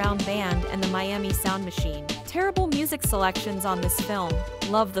Beaver Brown Band and the Miami Sound Machine. Terrible music selections on this film.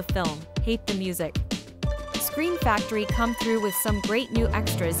 Love the film, hate the music. Scream Factory come through with some great new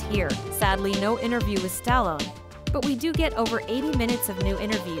extras here. Sadly, no interview with Stallone. But we do get over 80 minutes of new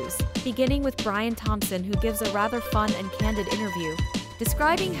interviews, beginning with Brian Thompson, who gives a rather fun and candid interview,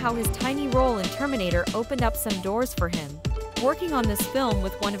 describing how his tiny role in Terminator opened up some doors for him, working on this film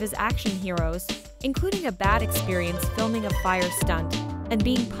with one of his action heroes, including a bad experience filming a fire stunt, and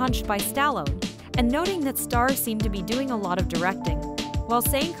being punched by Stallone, and noting that stars seem to be doing a lot of directing. While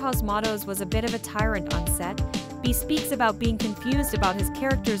saying Cosmatos was a bit of a tyrant on set, he speaks about being confused about his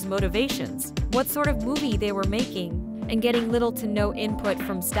character's motivations, what sort of movie they were making, and getting little to no input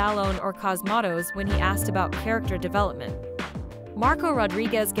from Stallone or Cosmatos when he asked about character development. Marco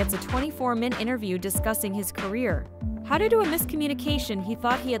Rodriguez gets a 24-minute interview discussing his career. How due to a miscommunication he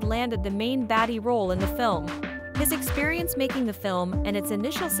thought he had landed the main baddie role in the film, his experience making the film, and its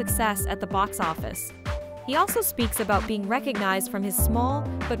initial success at the box office. He also speaks about being recognized from his small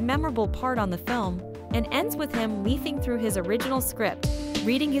but memorable part on the film, and ends with him leafing through his original script,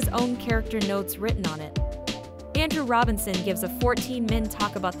 reading his own character notes written on it. Andrew Robinson gives a 14-minute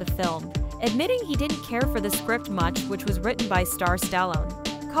talk about the film, admitting he didn't care for the script much, which was written by star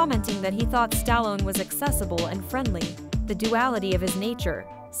Stallone, commenting that he thought Stallone was accessible and friendly, the duality of his nature,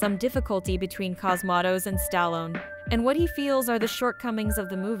 some difficulty between Cosmatos and Stallone, and what he feels are the shortcomings of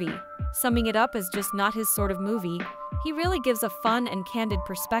the movie. Summing it up as just not his sort of movie, he really gives a fun and candid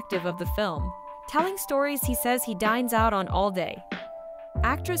perspective of the film, telling stories he says he dines out on all day.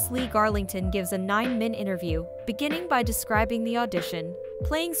 Actress Lee Garlington gives a 9-minute interview, beginning by describing the audition,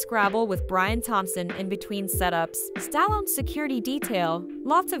 playing Scrabble with Brian Thompson in between setups, Stallone's security detail,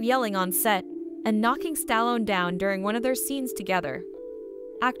 lots of yelling on set, and knocking Stallone down during one of their scenes together.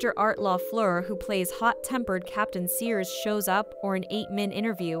 Actor Art LaFleur, who plays hot-tempered Captain Sears, shows up or an 8-minute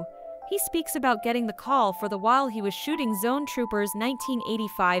interview. He speaks about getting the call for the while he was shooting Zone Troopers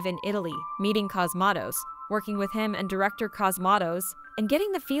 1985 in Italy, meeting Cosmatos, working with him and director Cosmatos, and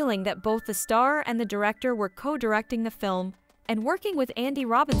getting the feeling that both the star and the director were co-directing the film, and working with Andy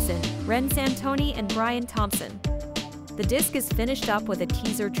Robinson, Reni Santoni, and Brian Thompson. The disc is finished up with a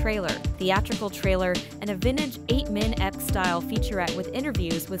teaser trailer, theatrical trailer, and a vintage 8-minute epic-style featurette with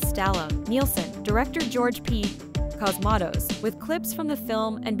interviews with Stallone, Nielsen, director George P. Cosmatos, with clips from the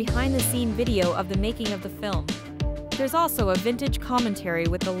film and behind-the-scene video of the making of the film. There's also a vintage commentary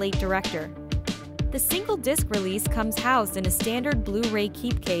with the late director. The single disc release comes housed in a standard Blu-ray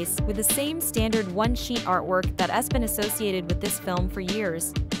keep case with the same standard one-sheet artwork that has been associated with this film for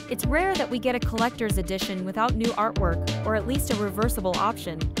years. It's rare that we get a collector's edition without new artwork, or at least a reversible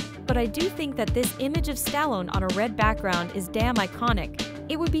option, but I do think that this image of Stallone on a red background is damn iconic.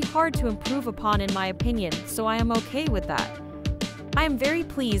 It would be hard to improve upon in my opinion, so I am okay with that. I am very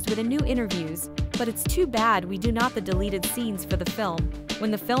pleased with the new interviews, but it's too bad we do not the deleted scenes for the film.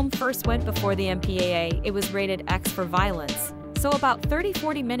 When the film first went before the MPAA, it was rated X for violence, so about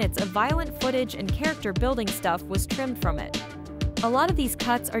 30-40 minutes of violent footage and character building stuff was trimmed from it. A lot of these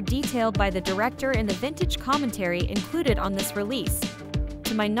cuts are detailed by the director in the vintage commentary included on this release.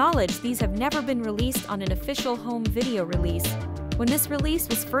 To my knowledge, these have never been released on an official home video release. When this release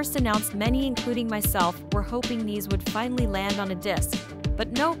was first announced, many, including myself, were hoping these would finally land on a disc.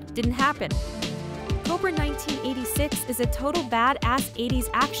 But nope, didn't happen. Cobra 1986 is a total badass 80s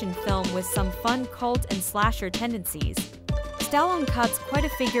action film with some fun cult and slasher tendencies. Stallone cuts quite a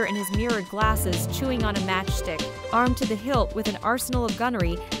figure in his mirrored glasses, chewing on a matchstick, armed to the hilt with an arsenal of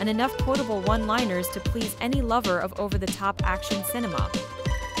gunnery and enough quotable one-liners to please any lover of over-the-top action cinema.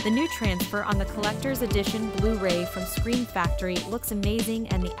 The new transfer on the collector's edition Blu-ray from Scream Factory looks amazing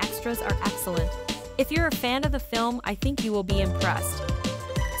and the extras are excellent. If you're a fan of the film, I think you will be impressed.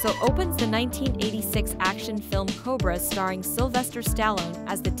 So opens the 1986 action film Cobra starring Sylvester Stallone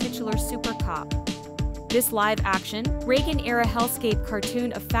as the titular super cop. This live-action, Reagan-era hellscape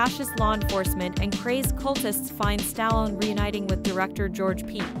cartoon of fascist law enforcement and crazed cultists finds Stallone reuniting with director George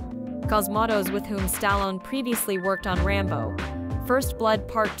P. Cosmatos, with whom Stallone previously worked on Rambo, First Blood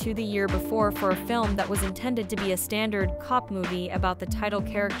Part 2 the year before, for a film that was intended to be a standard cop movie about the title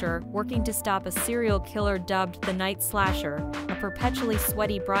character working to stop a serial killer dubbed the Night Slasher, a perpetually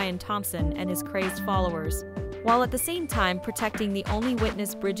sweaty Brian Thompson and his crazed followers, while at the same time protecting the only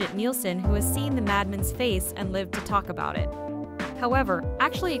witness Brigitte Nielsen, who has seen the madman's face and lived to talk about it. However,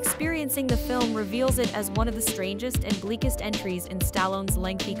 actually experiencing the film reveals it as one of the strangest and bleakest entries in Stallone's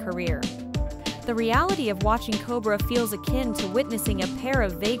lengthy career. The reality of watching Cobra feels akin to witnessing a pair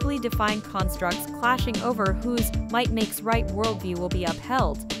of vaguely defined constructs clashing over whose might makes right worldview will be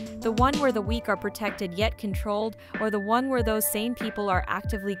upheld, the one where the weak are protected yet controlled, or the one where those same people are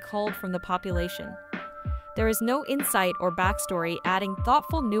actively culled from the population. There is no insight or backstory adding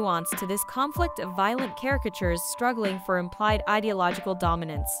thoughtful nuance to this conflict of violent caricatures struggling for implied ideological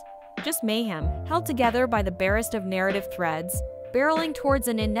dominance. Just mayhem, held together by the barest of narrative threads, barreling towards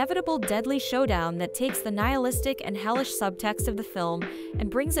an inevitable deadly showdown that takes the nihilistic and hellish subtext of the film and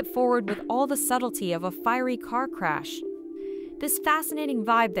brings it forward with all the subtlety of a fiery car crash. This fascinating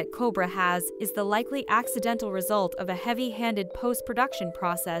vibe that Cobra has is the likely accidental result of a heavy-handed post-production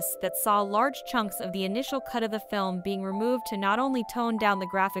process that saw large chunks of the initial cut of the film being removed to not only tone down the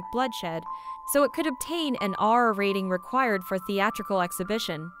graphic bloodshed, so it could obtain an R rating required for theatrical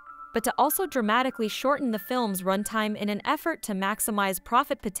exhibition. but to also dramatically shorten the film's runtime in an effort to maximize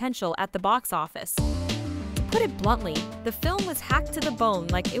profit potential at the box office. To put it bluntly, the film was hacked to the bone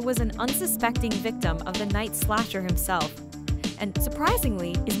like it was an unsuspecting victim of the night slasher himself, and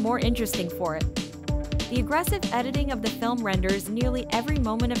surprisingly, is more interesting for it. The aggressive editing of the film renders nearly every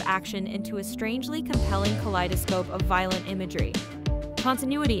moment of action into a strangely compelling kaleidoscope of violent imagery.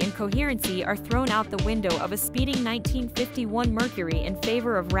 Continuity and coherency are thrown out the window of a speeding 1951 Mercury in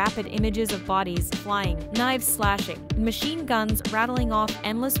favor of rapid images of bodies flying, knives slashing, and machine guns rattling off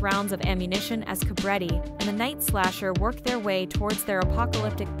endless rounds of ammunition as Cabretti and the night slasher work their way towards their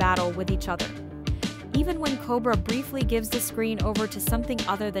apocalyptic battle with each other. Even when Cobra briefly gives the screen over to something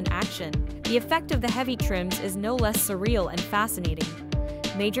other than action, the effect of the heavy trims is no less surreal and fascinating.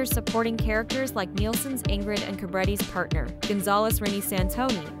 Major supporting characters like Nielsen's Ingrid and Cabretti's partner, Gonzalez Reni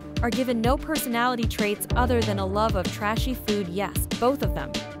Santoni, are given no personality traits other than a love of trashy food, yes, both of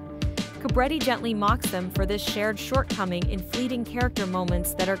them. Cabretti gently mocks them for this shared shortcoming in fleeting character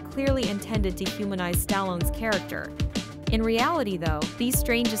moments that are clearly intended to humanize Stallone's character. In reality, though, these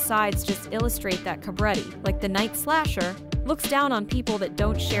strange asides just illustrate that Cabretti, like the night slasher, looks down on people that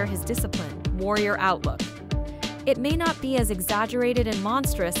don't share his disciplined, warrior outlook. It may not be as exaggerated and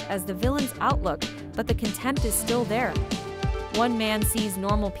monstrous as the villain's outlook, but the contempt is still there. One man sees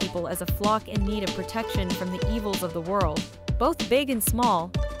normal people as a flock in need of protection from the evils of the world, both big and small.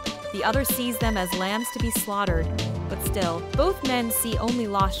 The other sees them as lambs to be slaughtered, but still, both men see only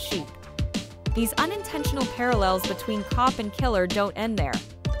lost sheep. These unintentional parallels between cop and killer don't end there.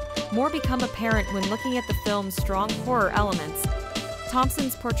 More become apparent when looking at the film's strong horror elements.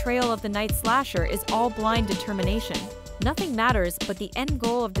 Thompson's portrayal of the night slasher is all blind determination. Nothing matters but the end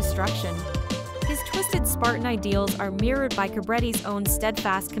goal of destruction. His twisted Spartan ideals are mirrored by Cabretti's own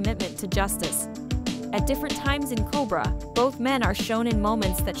steadfast commitment to justice. At different times in Cobra, both men are shown in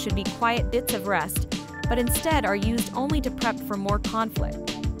moments that should be quiet bits of rest, but instead are used only to prep for more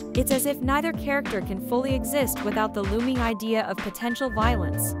conflict. It's as if neither character can fully exist without the looming idea of potential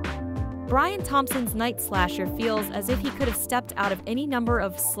violence. Brian Thompson's night slasher feels as if he could have stepped out of any number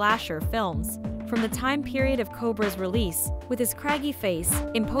of slasher films from the time period of Cobra's release, with his craggy face,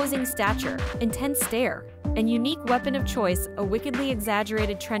 imposing stature, intense stare, and unique weapon of choice, a wickedly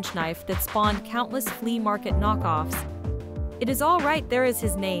exaggerated trench knife that spawned countless flea market knockoffs. It is all right, there is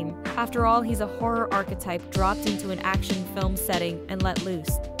his name. After all, he's a horror archetype dropped into an action film setting and let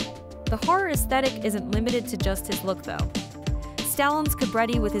loose. The horror aesthetic isn't limited to just his look, though. Stallone's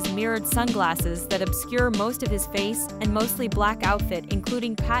Cabretti with his mirrored sunglasses that obscure most of his face and mostly black outfit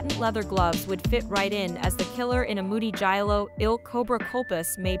including patent leather gloves would fit right in as the killer in a moody giallo, il Cobra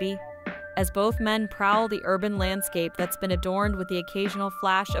Culpus maybe. As both men prowl the urban landscape that's been adorned with the occasional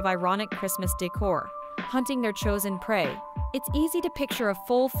flash of ironic Christmas decor, hunting their chosen prey, it's easy to picture a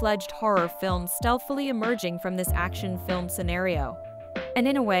full-fledged horror film stealthily emerging from this action film scenario. And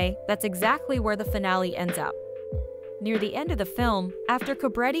in a way, that's exactly where the finale ends up. Near the end of the film, after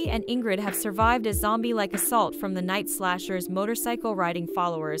Cabretti and Ingrid have survived a zombie-like assault from the night slasher's motorcycle-riding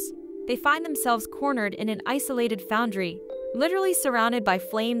followers, they find themselves cornered in an isolated foundry, literally surrounded by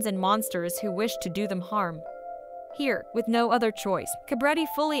flames and monsters who wish to do them harm. Here, with no other choice, Cabretti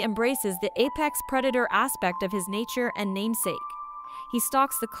fully embraces the apex predator aspect of his nature and namesake. He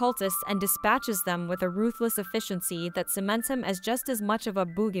stalks the cultists and dispatches them with a ruthless efficiency that cements him as just as much of a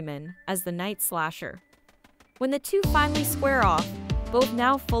boogeyman as the night slasher. When the two finally square off, both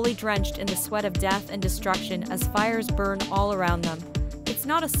now fully drenched in the sweat of death and destruction as fires burn all around them, it's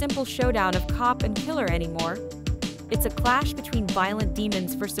not a simple showdown of cop and killer anymore. It's a clash between violent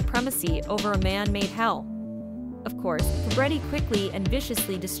demons for supremacy over a man-made hell. Of course, Cabretti quickly and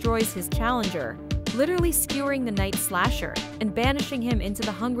viciously destroys his challenger, literally skewering the night slasher and banishing him into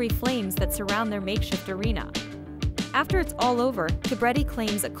the hungry flames that surround their makeshift arena. After it's all over, Cabretti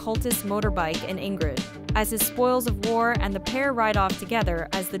claims a cultist motorbike and Ingrid as his spoils of war, and the pair ride off together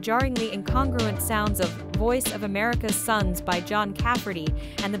as the jarringly incongruent sounds of Voice of America's Sons by John Cafferty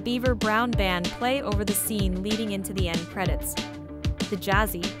and the Beaver Brown Band play over the scene leading into the end credits. The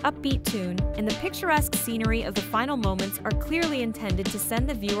jazzy, upbeat tune and the picturesque scenery of the final moments are clearly intended to send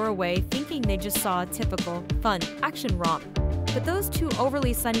the viewer away thinking they just saw a typical, fun, action romp. But those two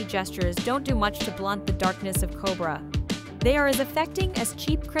overly sunny gestures don't do much to blunt the darkness of Cobra. They are as affecting as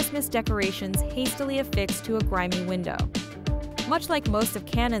cheap Christmas decorations hastily affixed to a grimy window. Much like most of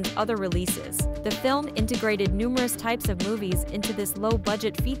Cannon's other releases, the film integrated numerous types of movies into this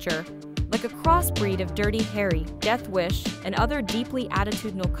low-budget feature, like a crossbreed of Dirty Harry, Death Wish, and other deeply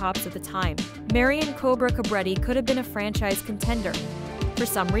attitudinal cops of the time. Marion Cobra Cabretti could have been a franchise contender. For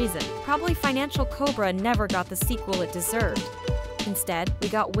some reason, probably financial Cobra never got the sequel it deserved. Instead, we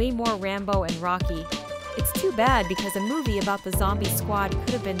got way more Rambo and Rocky. It's too bad because a movie about the zombie squad could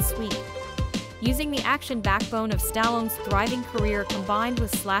have been sweet. Using the action backbone of Stallone's thriving career combined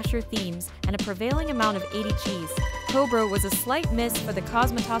with slasher themes and a prevailing amount of 80 cheese, Cobra was a slight miss for the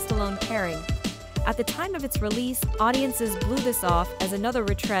Cosma-Stallone pairing. At the time of its release, audiences blew this off as another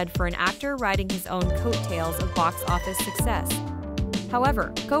retread for an actor riding his own coattails of box office success.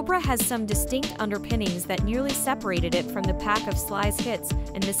 However, Cobra has some distinct underpinnings that nearly separated it from the pack of Sly's hits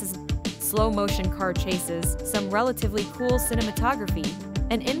and misses: slow-motion car chases, some relatively cool cinematography,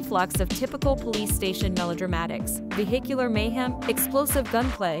 an influx of typical police station melodramatics, vehicular mayhem, explosive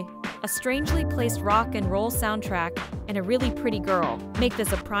gunplay, a strangely placed rock and roll soundtrack, and a really pretty girl make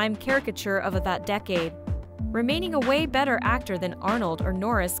this a prime caricature of that decade. Remaining a way better actor than Arnold or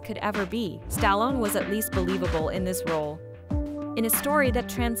Norris could ever be, Stallone was at least believable in this role. In a story that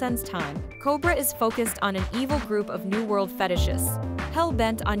transcends time, Cobra is focused on an evil group of New World fetishists,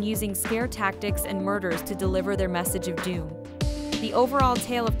 hell-bent on using scare tactics and murders to deliver their message of doom. The overall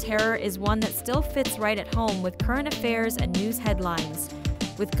tale of terror is one that still fits right at home with current affairs and news headlines.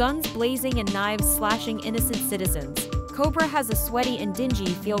 With guns blazing and knives slashing innocent citizens, Cobra has a sweaty and dingy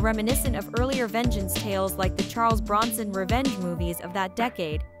feel reminiscent of earlier vengeance tales like the Charles Bronson revenge movies of that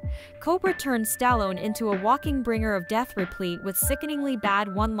decade. Cobra turns Stallone into a walking bringer of death replete with sickeningly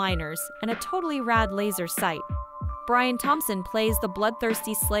bad one-liners and a totally rad laser sight. Brian Thompson plays the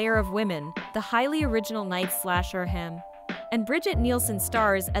bloodthirsty slayer of women, the highly original night slasher him. And Brigitte Nielsen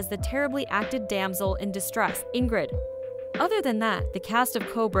stars as the terribly acted damsel in distress, Ingrid. Other than that, the cast of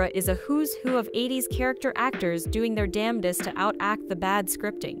Cobra is a who's who of 80s character actors doing their damnedest to outact the bad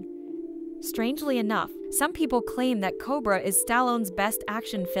scripting. Strangely enough, some people claim that Cobra is Stallone's best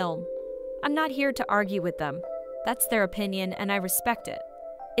action film. I'm not here to argue with them. That's their opinion and I respect it.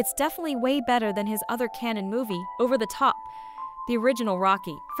 It's definitely way better than his other canon movie, Over the Top. The original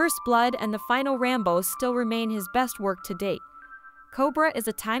Rocky, First Blood, and the final Rambo still remain his best work to date. Cobra is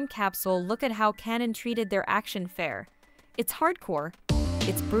a time capsule look at how canon treated their action fare. It's hardcore,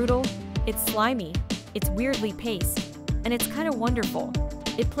 it's brutal, it's slimy, it's weirdly paced, and it's kind of wonderful.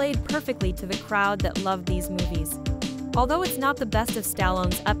 It played perfectly to the crowd that loved these movies. Although it's not the best of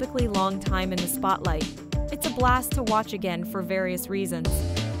Stallone's epically long time in the spotlight, it's a blast to watch again for various reasons.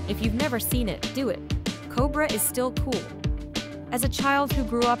 If you've never seen it, do it. Cobra is still cool. As a child who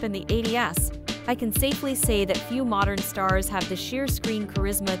grew up in the 80s, I can safely say that few modern stars have the sheer screen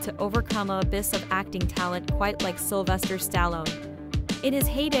charisma to overcome an abyss of acting talent quite like Sylvester Stallone. In his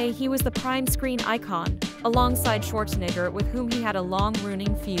heyday, he was the prime screen icon, alongside Schwarzenegger, with whom he had a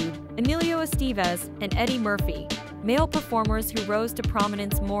long-running feud, Emilio Estevez, and Eddie Murphy, male performers who rose to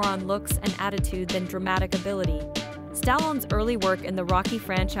prominence more on looks and attitude than dramatic ability. Stallone's early work in the Rocky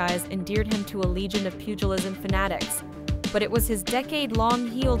franchise endeared him to a legion of pugilism fanatics, but it was his decade-long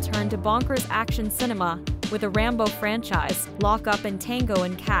heel turn to bonkers action cinema with the Rambo franchise, Lock Up and Tango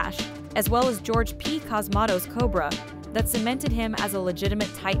and Cash, as well as George P. Cosmato's Cobra, that cemented him as a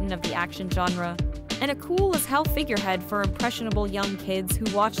legitimate titan of the action genre, and a cool-as-hell figurehead for impressionable young kids who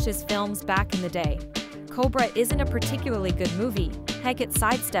watched his films back in the day. Cobra isn't a particularly good movie. Heck, it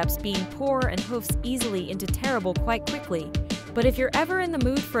sidesteps being poor and hoofs easily into terrible quite quickly. But if you're ever in the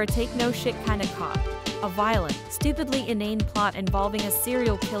mood for a take-no-shit kind of cop, a violent, stupidly inane plot involving a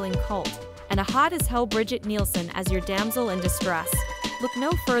serial-killing cult, and a hot-as-hell Brigitte Nielsen as your damsel in distress, look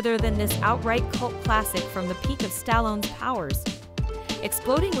no further than this outright cult classic from the peak of Stallone's powers.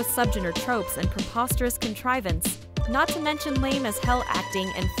 Exploding with subgenre tropes and preposterous contrivance, not to mention lame-as-hell acting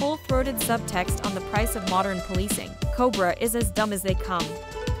and full-throated subtext on the price of modern policing, Cobra is as dumb as they come.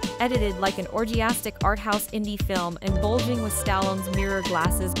 Edited like an orgiastic art-house indie film and bulging with Stallone's mirror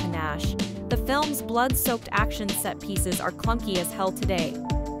glasses panache, the film's blood-soaked action set pieces are clunky as hell today.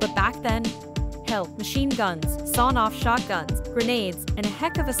 But back then, hell, machine guns, sawn-off shotguns, grenades, and a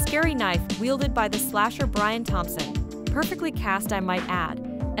heck of a scary knife wielded by the slasher Brian Thompson. Perfectly cast, I might add,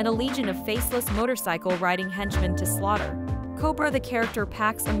 and a legion of faceless motorcycle-riding henchmen to slaughter. Cobra the character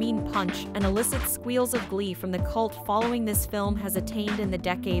packs a mean punch and elicits squeals of glee from the cult following this film has attained in the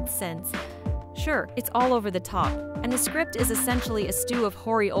decades since. Sure, it's all over the top, and the script is essentially a stew of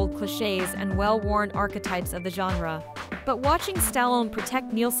hoary old cliches and well-worn archetypes of the genre. But watching Stallone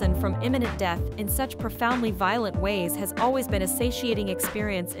protect Nielsen from imminent death in such profoundly violent ways has always been a satiating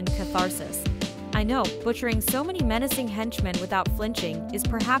experience in catharsis. I know, butchering so many menacing henchmen without flinching is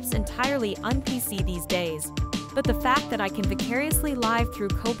perhaps entirely un-PC these days, but the fact that I can vicariously live through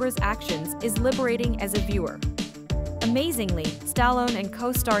Cobra's actions is liberating as a viewer. Amazingly, Stallone and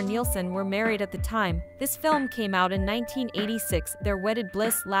co-star Nielsen were married at the time. This film came out in 1986. Their wedded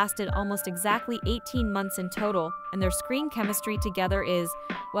bliss lasted almost exactly 18 months in total, and their screen chemistry together is,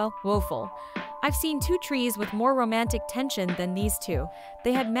 well, woeful. I've seen two trees with more romantic tension than these two.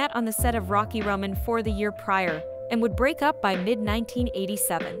 They had met on the set of Rocky Roman IV the year prior, and would break up by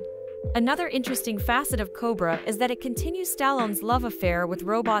mid-1987. Another interesting facet of Cobra is that it continues Stallone's love affair with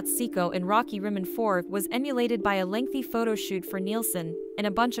robot Seiko in Rocky Roman IV was emulated by a lengthy photo shoot for Nielsen and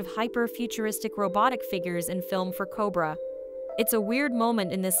a bunch of hyper-futuristic robotic figures in film for Cobra. It's a weird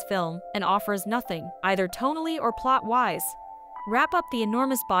moment in this film and offers nothing, either tonally or plot-wise. Wrap up the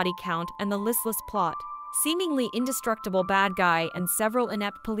enormous body count and the listless plot. Seemingly indestructible bad guy and several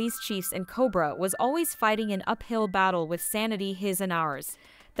inept police chiefs in Cobra was always fighting an uphill battle with sanity his and ours.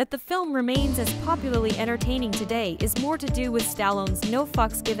 That the film remains as popularly entertaining today is more to do with Stallone's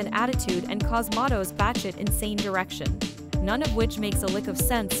no-fucks-given attitude and Cosmato's batshit insane direction, none of which makes a lick of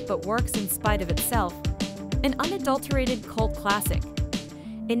sense but works in spite of itself. An unadulterated cult classic.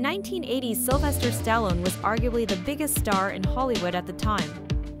 In 1980, Sylvester Stallone was arguably the biggest star in Hollywood at the time.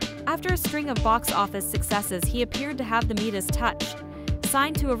 After a string of box office successes, he appeared to have the Midas touch.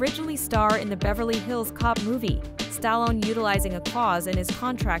 Signed to originally star in the Beverly Hills Cop movie, Stallone, utilizing a clause in his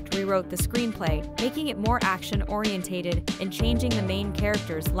contract, rewrote the screenplay, making it more action-orientated and changing the main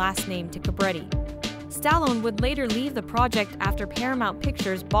character's last name to Cabretti. Stallone would later leave the project after Paramount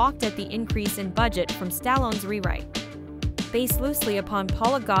Pictures balked at the increase in budget from Stallone's rewrite. Based loosely upon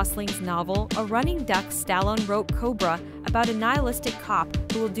Paula Gosling's novel A Running Duck, Stallone wrote Cobra about a nihilistic cop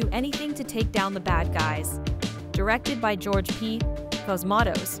who will do anything to take down the bad guys. Directed by George P.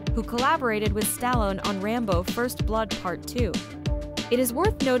 Cosmatos, who collaborated with Stallone on Rambo: First Blood Part 2. It is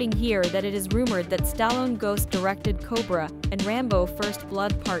worth noting here that it is rumored that Stallone ghost-directed Cobra and Rambo: First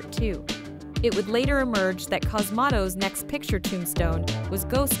Blood Part 2. It would later emerge that Cosmatos' next picture, Tombstone, was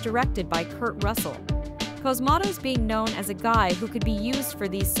ghost-directed by Kurt Russell. Cosmatos being known as a guy who could be used for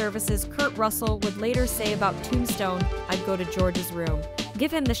these services, Kurt Russell would later say about Tombstone, "I'd go to George's room.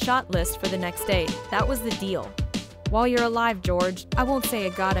 Give him the shot list for the next day. That was the deal. While you're alive, George, I won't say a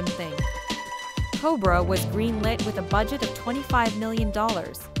goddamn thing." Cobra was greenlit with a budget of $25 million.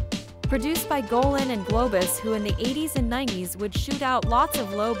 Produced by Golan and Globus, who in the 80s and 90s would shoot out lots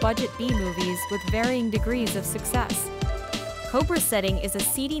of low-budget B-movies with varying degrees of success. Cobra's setting is a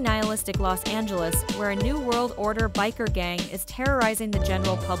seedy, nihilistic Los Angeles where a New World Order biker gang is terrorizing the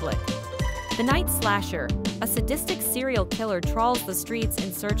general public. The night slasher, a sadistic serial killer, trawls the streets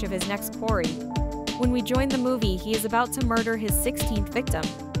in search of his next quarry. When we join the movie, he is about to murder his 16th victim,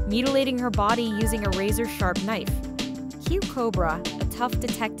 mutilating her body using a razor-sharp knife. Hugh Cobra, a tough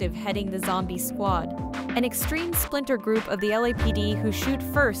detective heading the zombie squad, an extreme splinter group of the LAPD who shoot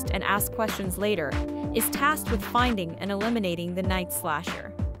first and ask questions later, is tasked with finding and eliminating the night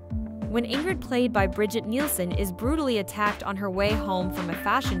slasher. When Ingrid, played by Brigitte Nielsen, is brutally attacked on her way home from a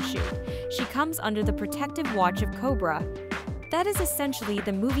fashion shoot, she comes under the protective watch of Cobra. That is essentially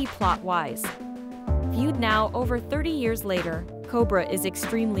the movie plot-wise. Viewed now, over 30 years later, Cobra is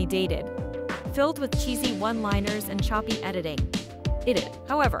extremely dated, filled with cheesy one-liners and choppy editing. It is,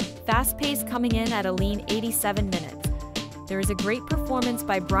 however, fast-paced, coming in at a lean 87 minutes. There is a great performance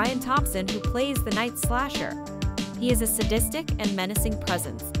by Brian Thompson, who plays the night slasher. He is a sadistic and menacing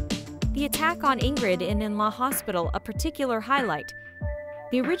presence. The attack on Ingrid in La Hospital, a particular highlight.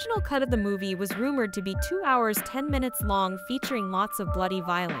 The original cut of the movie was rumored to be 2 hours 10 minutes long, featuring lots of bloody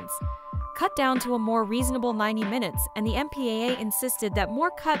violence. Cut down to a more reasonable 90 minutes, and the MPAA insisted that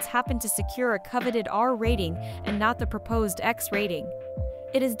more cuts happened to secure a coveted R rating and not the proposed X rating.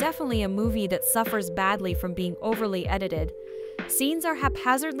 It is definitely a movie that suffers badly from being overly edited. Scenes are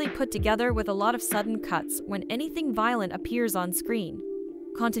haphazardly put together with a lot of sudden cuts when anything violent appears on screen.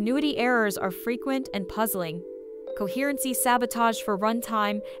 Continuity errors are frequent and puzzling. Coherency sabotage for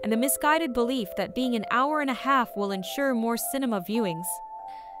runtime, and the misguided belief that being an hour and a half will ensure more cinema viewings.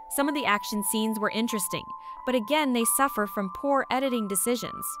 Some of the action scenes were interesting, but again they suffer from poor editing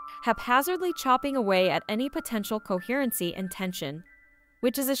decisions, haphazardly chopping away at any potential coherency and tension.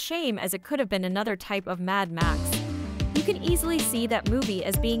 Which is a shame, as it could have been another type of Mad Max. You can easily see that movie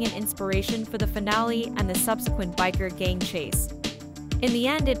as being an inspiration for the finale and the subsequent biker gang chase. In the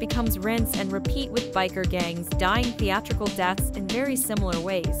end, it becomes rinse and repeat with biker gangs dying theatrical deaths in very similar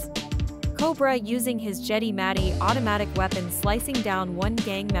ways. Cobra using his Jedi Matty automatic weapon, slicing down one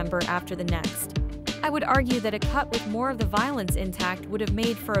gang member after the next. I would argue that a cut with more of the violence intact would have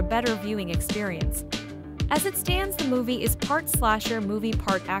made for a better viewing experience. As it stands, the movie is part slasher movie,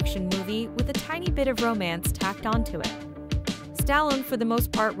 part action movie, with a tiny bit of romance tacked onto it. Stallone for the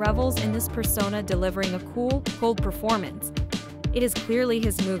most part revels in this persona, delivering a cool, cold performance. It is clearly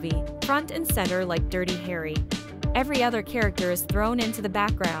his movie, front and center like Dirty Harry. Every other character is thrown into the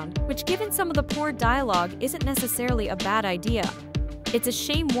background, which given some of the poor dialogue isn't necessarily a bad idea. It's a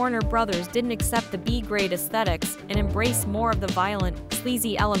shame Warner Brothers didn't accept the B-grade aesthetics and embrace more of the violent,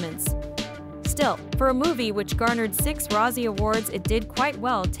 sleazy elements. Still, for a movie which garnered 6 Razzie Awards, it did quite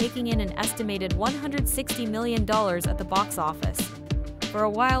well, taking in an estimated $160 million at the box office. For a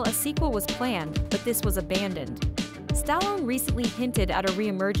while, a sequel was planned, but this was abandoned. Stallone recently hinted at a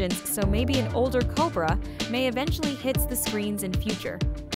reemergence, so maybe an older Cobra may eventually hit the screens in future.